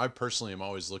 I personally am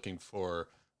always looking for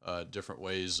different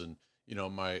ways, and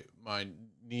my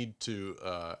need to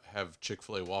have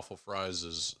Chick-fil-A waffle fries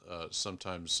is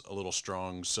sometimes a little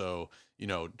strong. So,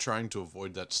 trying to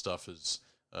avoid that stuff is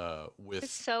it's with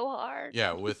so hard.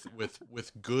 yeah, with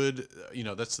good,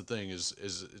 that's the thing, is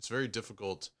it's very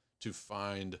difficult to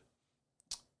find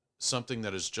something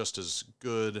that is just as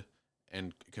good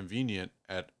and convenient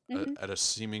Hmm. at a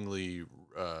seemingly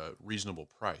reasonable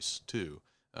price too.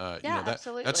 Yeah, That's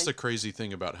absolutely. the crazy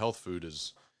thing about health food,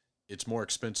 is it's more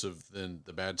expensive than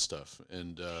the bad stuff.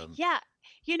 And Yeah.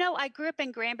 I grew up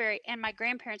in Granbury and my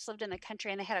grandparents lived in the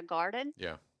country and they had a garden.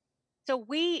 yeah, So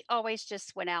we always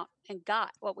just went out and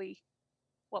got what we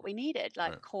needed,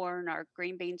 like right, corn or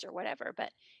green beans or whatever.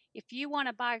 But if you want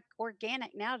to buy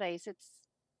organic nowadays, it's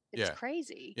yeah,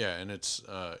 crazy. yeah, and it's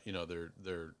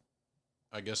they're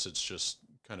I guess it's just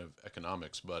kind of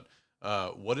economics. But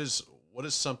what is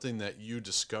something that you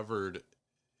discovered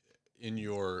in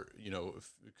your,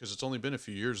 because it's only been a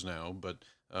few years now, but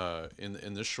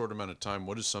in this short amount of time,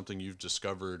 what is something you've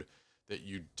discovered that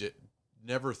you did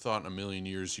never thought in a million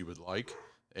years you would like,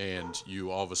 and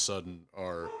you all of a sudden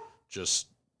are just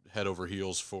head over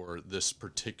heels for this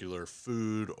particular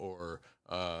food, or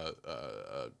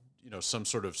some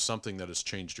sort of something that has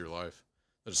changed your life,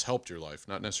 that has helped your life,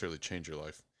 not necessarily change your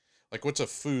life. Like, what's a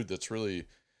food that's really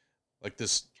like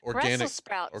this Brussels organic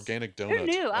sprouts. organic Who donut?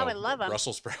 knew I Oh, would love them?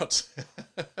 Brussels sprouts.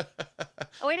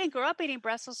 Oh, we didn't grow up eating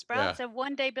Brussels Yeah. sprouts. And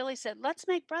one day Billy said, "Let's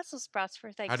make Brussels sprouts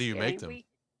for How do you make Thanksgiving." them?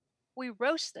 We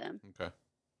roast them Okay.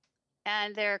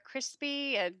 and they're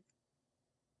crispy and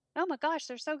oh my gosh,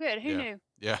 they're so good. Who Yeah. knew?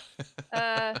 Yeah.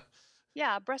 Uh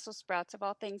yeah, Brussels sprouts of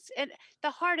all things. And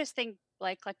the hardest thing,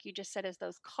 like you just said, is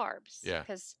those carbs Yeah.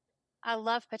 because I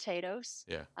love potatoes.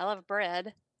 Yeah. I love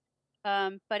bread.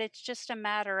 But it's just a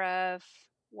matter of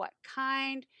what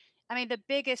kind. I mean, the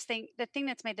thing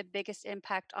that's made the biggest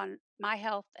impact on my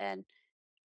health and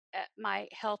my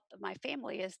health of my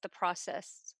family is the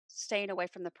process, staying away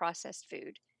from the processed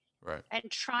food Right.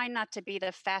 and trying not to be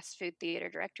the fast food theater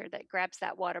director that grabs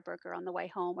that Whataburger on the way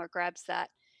home or grabs that,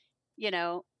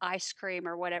 ice cream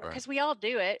or whatever. Right. Because we all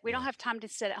do it. We don't Yeah. have time to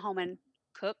sit at home and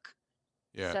cook.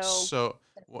 Yeah. So So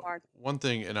it's hard. one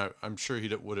thing, and I'm sure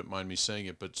he wouldn't mind me saying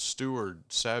it, but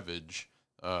Stewart Savage,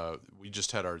 we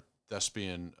just had our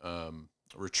thespian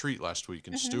retreat last week,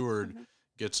 and Hmm. Stewart Hmm.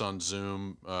 gets on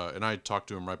Zoom, and I talked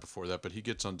to him right before that, but he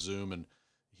gets on Zoom, and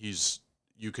he's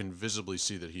you can visibly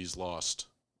see that he's lost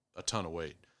a ton of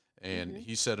weight, and Hmm.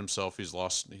 he said himself he's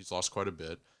lost quite a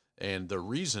bit, and the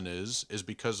reason is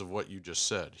because of what you just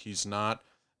said. He's not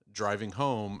driving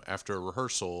home after a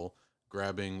rehearsal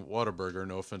grabbing Whataburger.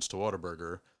 No offense to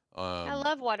Whataburger. I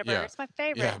love Whataburger. Yeah, It's my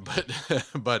yeah, favorite.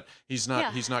 but but he's not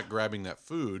Yeah. he's not grabbing that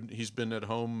food. He's been at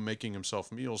home making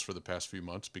himself meals for the past few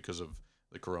months because of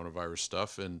the coronavirus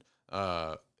stuff, and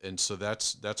so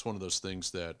that's one of those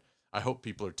things that I hope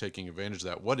people are taking advantage of.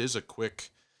 That, what is a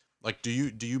quick, like, do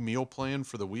you meal plan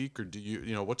for the week, or do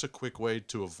what's a quick way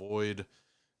to avoid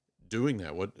doing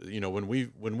that? What,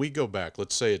 when we go back,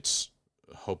 let's say it's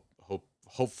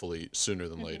hopefully sooner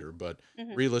than Hmm. later, but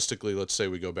Hmm. realistically, let's say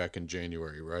we go back in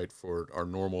January, right, for our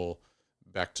normal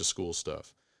back to school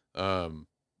stuff. Um,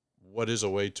 what is a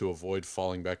way to avoid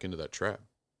falling back into that trap?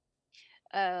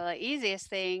 Easiest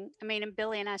thing. I mean, and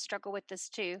Billy and I struggle with this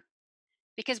too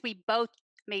because we both.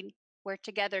 I mean, we're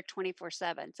together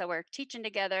 24/7, so we're teaching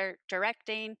together,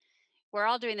 directing. We're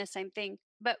all doing the same thing.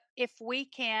 But if we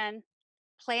can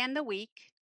plan the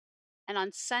week and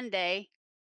on Sunday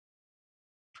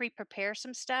pre-prepare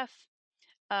some stuff,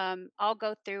 I'll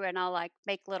go through and I'll like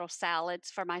make little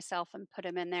salads for myself and put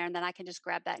them in there, and then I can just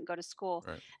grab that and go to school.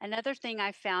 Right. Another thing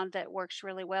I found that works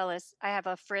really well is I have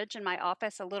a fridge in my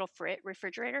office, a little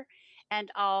refrigerator, and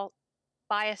I'll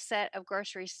buy a set of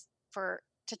groceries for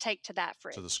to take to that To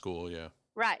the fridge. school, yeah.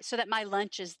 Right, so that my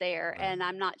lunch is there Right. and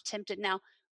I'm not tempted. Now,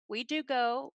 we do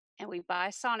go and we buy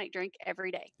a Sonic drink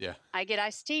every day. Yeah. I get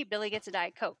iced tea, Billy gets a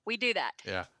Diet Coke. We do that.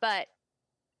 Yeah. But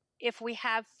if we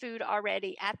have food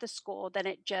already at the school, then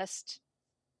it just,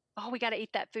 oh, we got to eat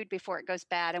that food before it goes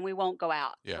bad, and we won't go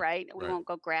out, Yeah. right? We Right. won't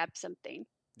go grab something.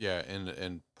 Yeah,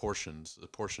 and portions, the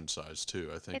portion size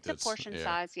too. I think It's a that's portion yeah,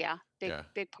 size, yeah, yeah.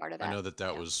 big part of I that. know that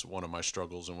that Yeah. was one of my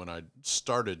struggles, and when I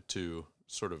started to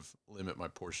sort of limit my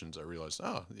portions, I realized,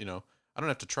 oh, I don't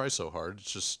have to try so hard.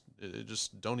 It's just it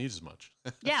just don't eat as much.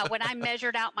 Yeah, when I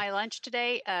measured out my lunch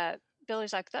today,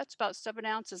 Billy's like, "That's about 7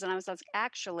 ounces," and I was like,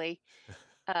 "Actually,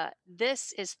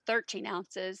 this is 13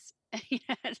 ounces."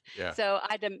 Yeah. So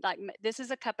I didn't like, "This is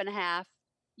a cup and a half.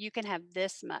 You can have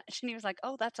this much." And he was like,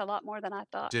 "Oh, that's a lot more than I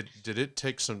thought." Did it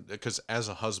take some, because as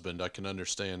a husband, I can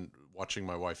understand watching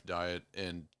my wife diet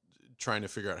and trying to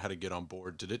figure out how to get on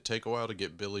board. Did it take a while to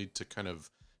get Billy to kind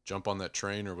of jump on that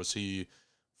train, or was he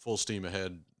full steam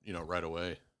ahead, right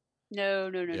away? No,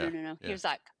 no, no, no, Yeah. no, no. He Yeah. was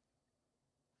like,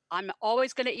 "I'm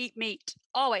always going to eat meat.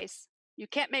 Always. You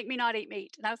can't make me not eat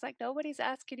meat." And I was like, "Nobody's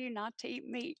asking you not to eat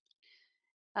meat."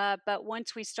 But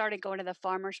once we started going to the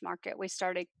farmer's market, we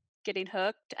started getting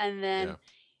hooked. And Yeah.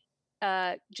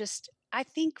 then just, I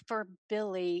think for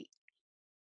Billy,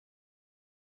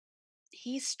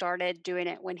 he started doing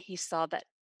it when he saw that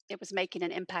it was making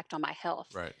an impact on my health.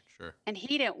 Right. Sure. And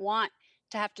he didn't want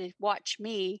to have to watch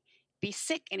me be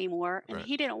sick anymore. And Right.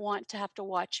 he didn't want to have to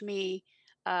watch me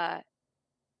uh,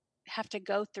 have to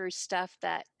go through stuff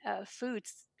that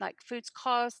foods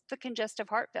cause the congestive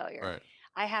heart failure. Right.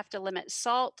 I have to limit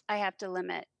salt. I have to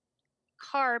limit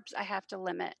carbs. I have to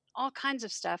limit all kinds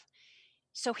of stuff.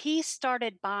 So he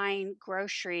started buying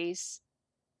groceries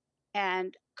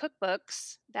and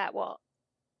cookbooks that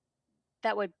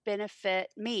would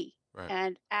benefit me. Right.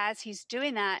 And as he's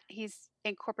doing that, he's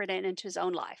incorporating it into his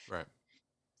own life. Right.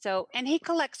 So, and he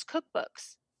collects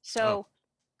cookbooks. Oh. So,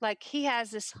 like, he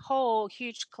has this whole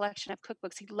huge collection of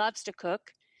cookbooks. He loves to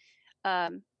cook.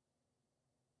 Um,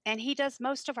 and he does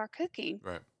most of our cooking.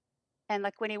 Right. And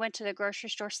like when he went to the grocery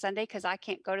store Sunday, because I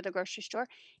can't go to the grocery store,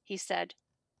 he said,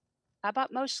 "I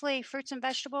bought mostly fruits and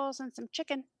vegetables and some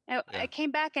chicken." And Yeah. I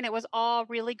came back and it was all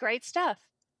really great stuff.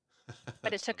 But it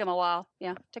That's took funny. him a while.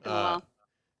 Yeah, took him a Uh, while.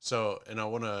 so, and I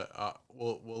want to,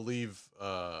 we'll leave,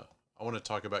 I want to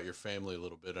talk about your family a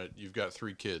little bit. You've got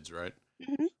 3 kids, right?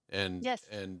 Hmm. And, Yes.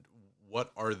 and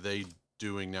what are they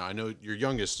doing now? I know your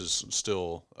youngest is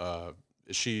still,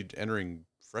 is she entering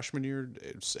freshman year?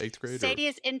 It's 8th grade, or? Sadie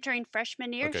is entering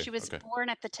freshman year. Okay. She was Okay. born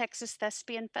at the Texas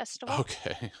Thespian Festival,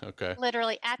 Okay. Okay.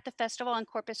 literally at the festival in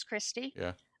Corpus Christi.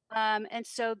 Yeah. And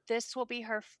so this will be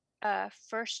her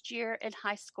first year in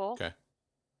high school. Okay.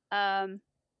 Um,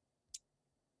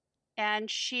 and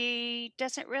she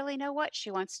doesn't really know what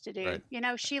she wants to do.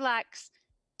 Right. She likes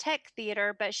tech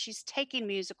theater, but she's taking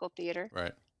musical theater.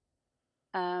 Right.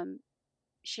 Um,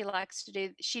 she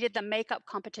did the makeup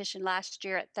competition last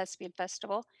year at Thespian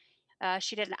Festival.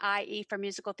 She did an IE for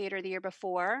musical theater the year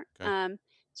before. Okay.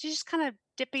 She's just kind of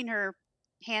dipping her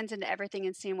hands into everything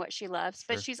and seeing what she loves,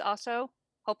 but Sure. she's also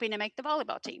hoping to make the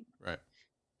volleyball team. Right.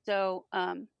 So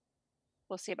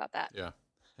we'll see about that. Yeah.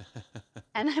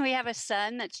 And then we have a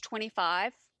son that's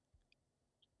 25,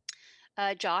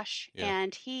 Josh, Yeah.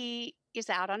 and he is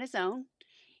out on his own.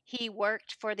 He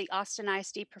worked for the Austin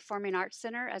ISD Performing Arts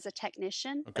Center as a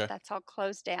technician, Okay. but that's all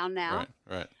closed down now.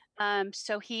 Right. Right.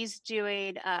 So he's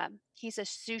he's a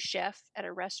sous chef at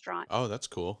a restaurant Oh, that's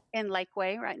cool. in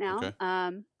Lakeway right now.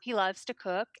 Okay. He loves to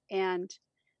cook, and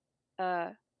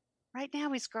right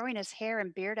now he's growing his hair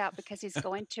and beard out because he's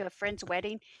going to a friend's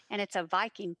wedding, and it's a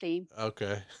Viking theme.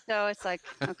 Okay. So it's like,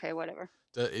 okay, whatever.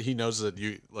 He knows that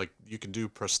you can do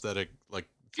prosthetic, like,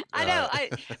 I know.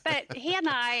 But he and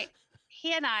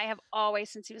I have always,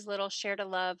 since he was little, shared a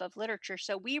love of literature.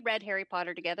 So we read Harry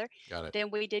Potter together. got it.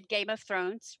 Then we did Game of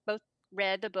Thrones. Both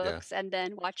read the books and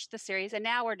then watched the series. And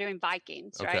now we're doing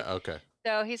Vikings, Okay. right? Okay.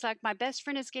 So he's like, my best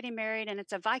friend is getting married and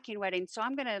it's a Viking wedding. So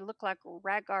I'm going to look like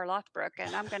Ragnar Lothbrok.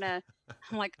 And I'm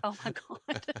like, oh my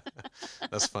God.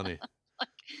 That's funny.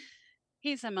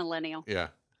 He's a millennial. Yeah.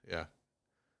 Yeah.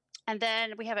 And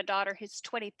then we have a daughter who's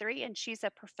 23 and she's a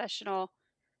professional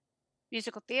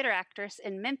musical theater actress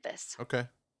in Memphis. Okay.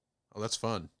 Oh, that's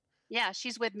fun. Yeah,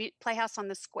 she's with Playhouse on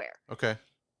the Square Okay.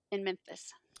 in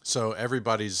Memphis. So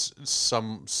everybody's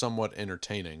somewhat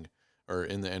entertaining, or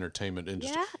in the entertainment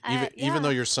industry. Yeah, Even though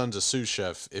yeah. your son's a sous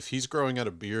chef, if he's growing out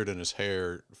a beard in his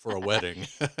hair for a wedding.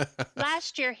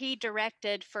 Last year, he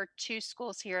directed for 2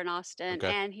 schools here in Austin,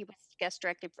 Okay. and he was guest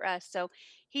directing for us. So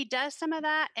he does some of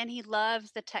that, and he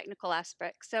loves the technical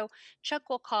aspect. So Chuck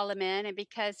will call him in, and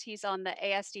because he's on the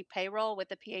ASD payroll with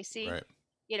the PAC,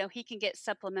 Right. he can get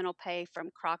supplemental pay from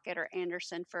Crockett or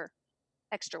Anderson for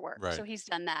extra work. Right. So he's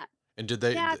done that. And did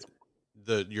they, Yeah.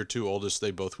 your 2 oldest,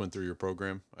 they both went through your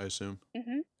program, I assume?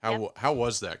 Mm-hmm. Yep. How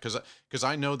was that? Because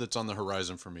I know that's on the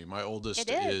horizon for me. It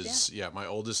is. Yeah. My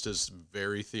oldest is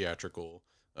very theatrical,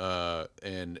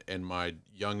 and my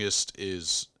youngest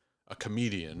is a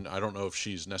comedian. I don't know if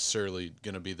she's necessarily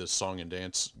going to be the song and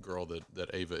dance girl that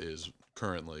Ava is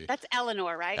currently. That's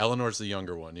Eleanor, right? Eleanor's the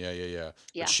younger one. Yeah, yeah, yeah. But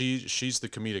Yeah. she's the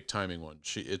comedic timing one.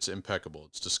 It's impeccable.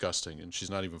 It's disgusting, and she's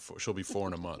not even she'll be 4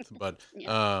 in a month. But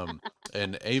Yeah.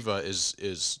 and Ava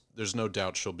is there's no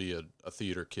doubt she'll be a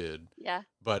theater kid. Yeah.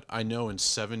 But I know in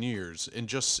 7 years, and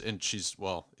she's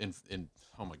well in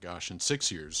oh my gosh, in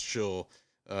 6 years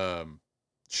um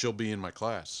she'll be in my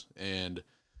class, and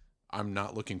I'm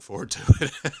not looking forward to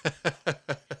it.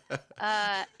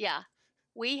 Yeah.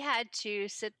 We had to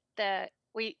sit the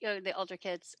older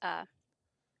kids.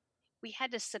 We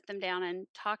had to sit them down and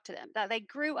talk to them. That they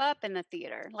grew up in the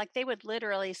theater. Like they would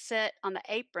literally sit on the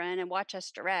apron and watch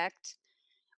us direct,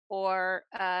 or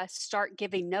start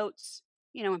giving notes,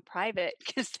 in private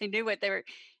because they knew what they were.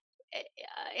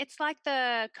 It's like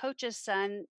the coach's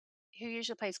son who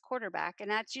usually plays quarterback, and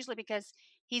that's usually because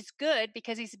he's good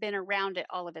because he's been around it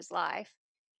all of his life.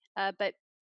 But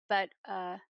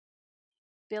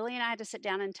Billy and I had to sit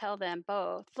down and tell them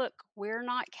both, look, we're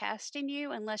not casting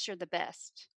you unless you're the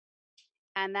best.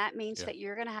 And that means Yeah, that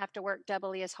you're going to have to work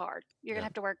doubly as hard. You're going yeah, to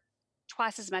have to work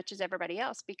twice as much as everybody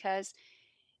else because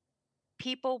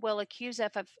people will accuse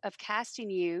us of casting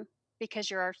you because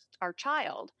you're our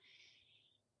child.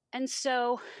 And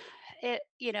so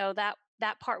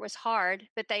that part was hard,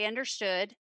 but they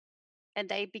understood and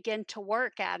they began to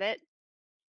work at it.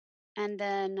 And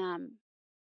then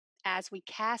as we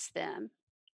cast them,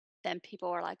 then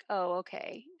people were like, oh,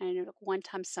 okay. And one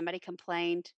time somebody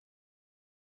complained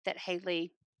that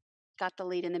Haley got the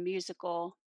lead in the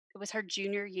musical. It was her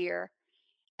junior year.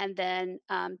 And then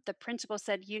the principal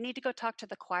said, you need to go talk to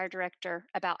the choir director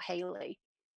about Haley.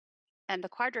 And the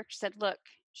choir director said, look,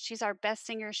 she's our best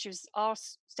singer. She was all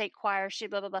state choir. She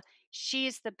blah, blah, blah.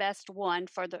 She's the best one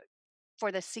for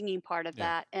the singing part of yeah,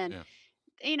 that. And, yeah.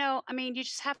 I mean, you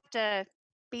just have to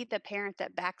be the parent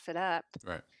that backs it up.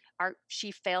 Right,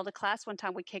 She failed a class one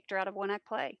time. We kicked her out of one act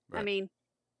play. I right. mean,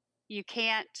 you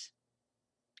can't,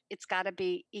 it's got to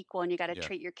be equal and you got to Yeah,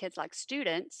 treat your kids like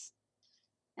students.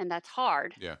 And that's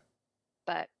hard. yeah,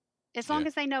 But as yeah, long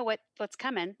as they know what's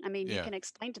coming, I mean, you yeah. can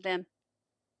explain to them,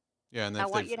 Yeah, and I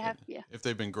want you to have, yeah, if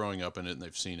they've been growing up in it and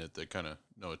they've seen it, they kind of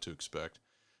know what to expect.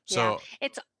 yeah. So,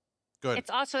 It's go ahead. it's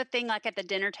also a thing like at the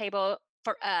dinner table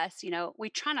for us, we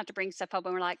try not to bring stuff up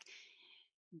and we're like,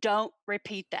 don't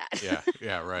repeat that. Yeah,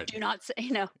 yeah, right. Do not say,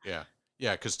 Yeah,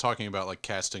 yeah, because talking about like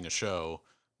casting a show,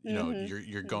 hmm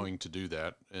you're hmm going to do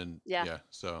that, and yeah. yeah,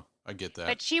 so I get that.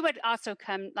 But she would also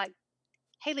come like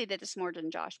Haley did this more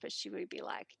than Josh, but she would be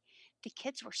like, the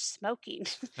kids were smoking.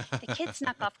 The kids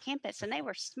snuck off campus and they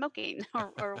were smoking,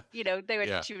 or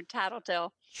Yeah, she would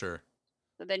tattletale. sure.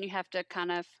 So then you have to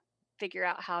kind of figure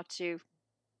out how to,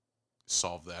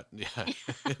 Solve that. Yeah,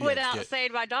 yeah. without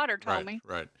saying my daughter told Right, me.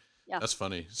 right. Yeah. That's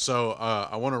funny. So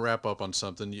I want to wrap up on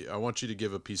something. I want you to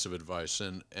give a piece of advice,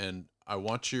 and I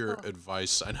want your Oh,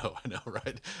 advice. I know,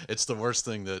 right? It's the worst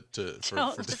thing that to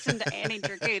don't for listen to Annie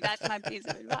Dragoo. That's my piece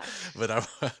of advice. but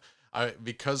I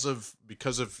because of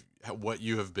what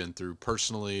you have been through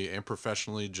personally and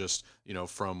professionally, just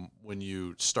from when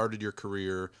you started your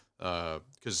career,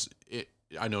 because it.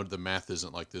 I know the math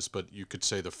isn't like this, but you could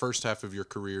say the first half of your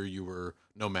career you were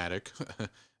nomadic,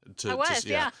 I was,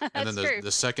 yeah, yeah, and then that's true.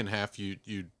 the second half you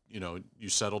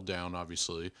settled down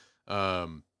obviously,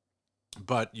 um,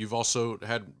 but you've also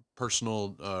had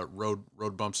personal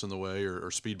road bumps in the way,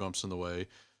 or speed bumps in the way.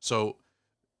 So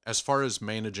as far as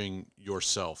managing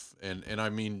yourself, and I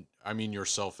mean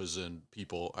yourself as in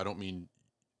people. I don't mean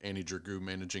Annie Dragoo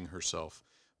managing herself,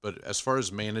 but as far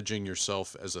as managing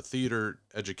yourself as a theater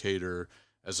educator,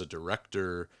 as a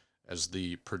director, as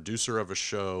the producer of a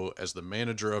show, as the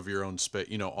manager of your own space,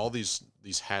 all these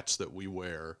hats that we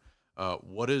wear.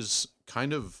 What is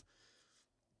kind of,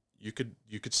 you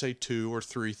could say two or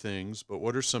three things, but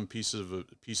what are some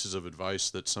pieces of advice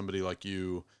that somebody like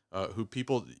you, who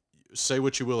people, say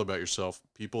what you will about yourself,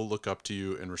 people look up to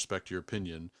you and respect your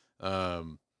opinion.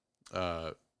 Um,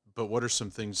 uh, but what are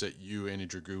some things that you, Annie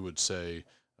Dragoo, would say?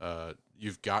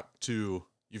 You've got to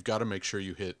make sure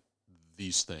you hit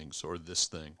these things or this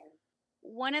thing.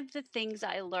 One of the things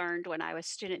I learned when I was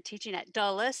student teaching at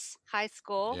Dulles High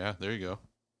School, Yeah, there you go.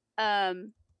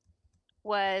 um,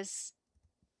 was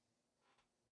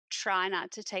try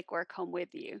not to take work home with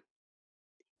you.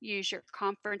 Use your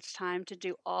conference time to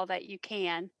do all that you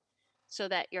can so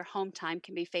that your home time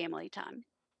can be family time.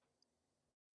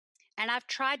 And I've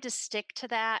tried to stick to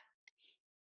that.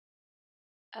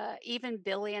 even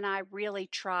Billy and I really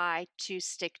try to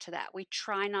stick to that. We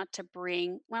try not to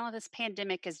bring, well, this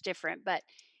pandemic is different, but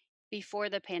before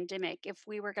the pandemic, if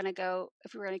we were going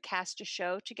to cast a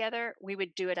show together, we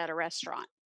would do it at a restaurant,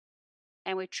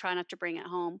 and we try not to bring it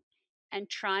home and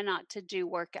try not to do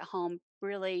work at home.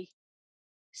 Really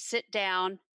sit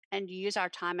down and use our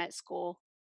time at school,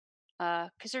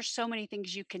 because there's so many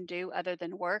things you can do other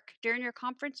than work during your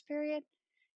conference period.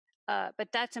 But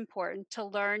that's important to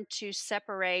learn to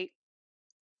separate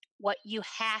what you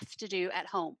have to do at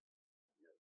home,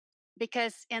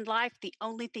 because in life, the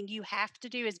only thing you have to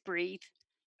do is breathe.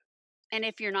 And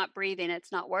if you're not breathing,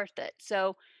 it's not worth it.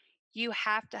 So you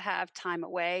have to have time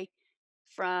away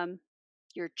from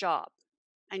your job,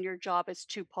 and your job is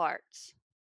two parts.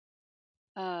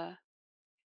 Uh,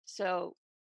 so,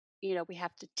 we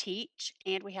have to teach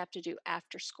and we have to do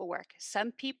after school work.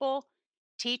 Some people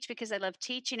teach because they love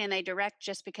teaching and they direct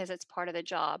just because it's part of the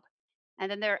job. And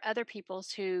then there are other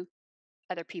people's,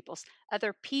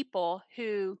 other people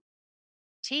who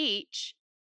teach.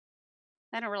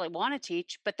 They don't really want to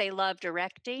teach, but they love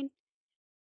directing.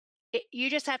 You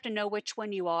just have to know which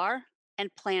one you are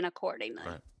and plan accordingly.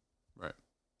 Right. Right.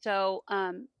 So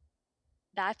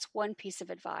that's one piece of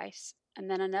advice. And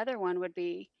then another one would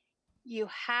be you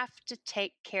have to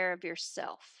take care of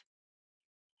yourself.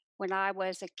 When I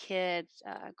was a kid,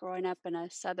 growing up in a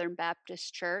Southern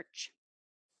Baptist church,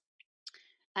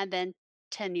 and then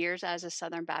 10 years as a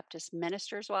Southern Baptist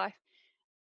minister's wife,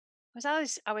 I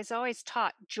was always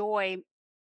taught joy.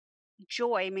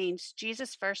 Joy means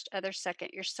Jesus first, others second,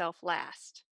 yourself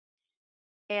last.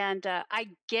 And I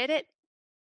get it,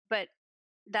 but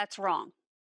that's wrong,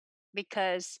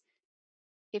 because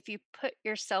if you put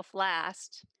yourself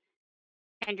last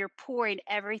and you're pouring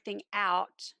everything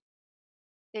out,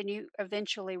 then you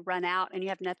eventually run out and you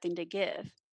have nothing to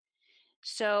give.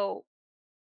 So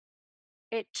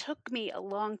it took me a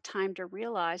long time to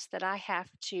realize that I have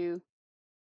to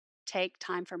take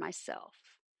time for myself,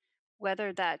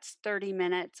 whether that's 30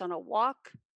 minutes on a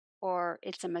walk, or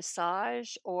it's a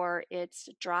massage, or it's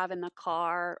driving the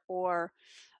car, or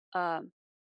um,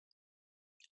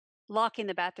 locking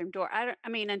the bathroom door. I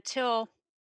mean, until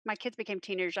my kids became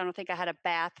teenagers, I don't think I had a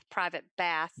private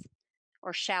bath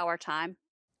or shower time.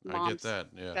 I get Moms that.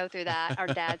 Yeah. go through that, or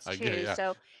dads I get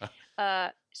too. yeah.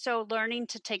 So learning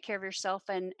to take care of yourself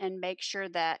and make sure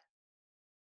that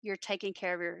you're taking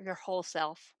care of your whole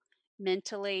self,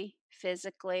 mentally,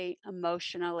 physically,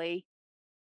 emotionally,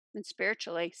 and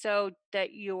spiritually, so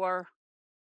that your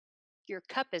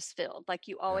cup is filled, like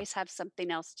you Yeah. always have something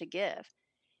else to give.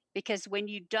 Because when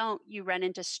you don't, you run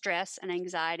into stress and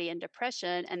anxiety and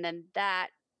depression, and then that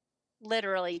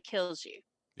literally kills you.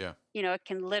 Yeah. It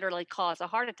can literally cause a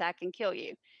heart attack and kill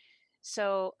you.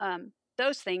 So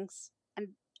those things,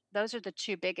 and those are the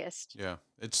two biggest. Yeah.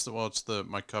 It's the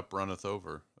my cup runneth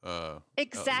over. Yeah.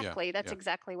 Exactly, that's Yeah.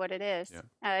 exactly what it is.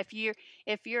 Yeah.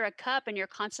 If you're a cup and you're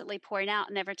constantly pouring out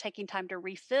and never taking time to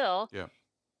refill Yeah.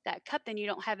 that cup, then you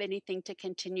don't have anything to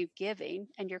continue giving,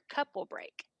 and your cup will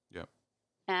break. Yeah.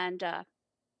 And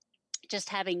just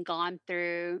having gone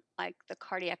through like the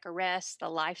cardiac arrest, the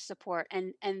life support,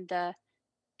 and the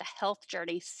health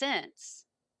journey since,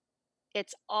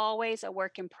 it's always a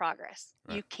work in progress.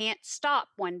 Right. You can't stop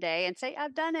one day and say,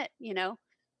 I've done it,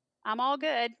 I'm all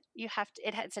good. You have to,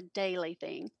 it's a daily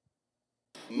thing.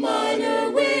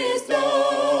 Minor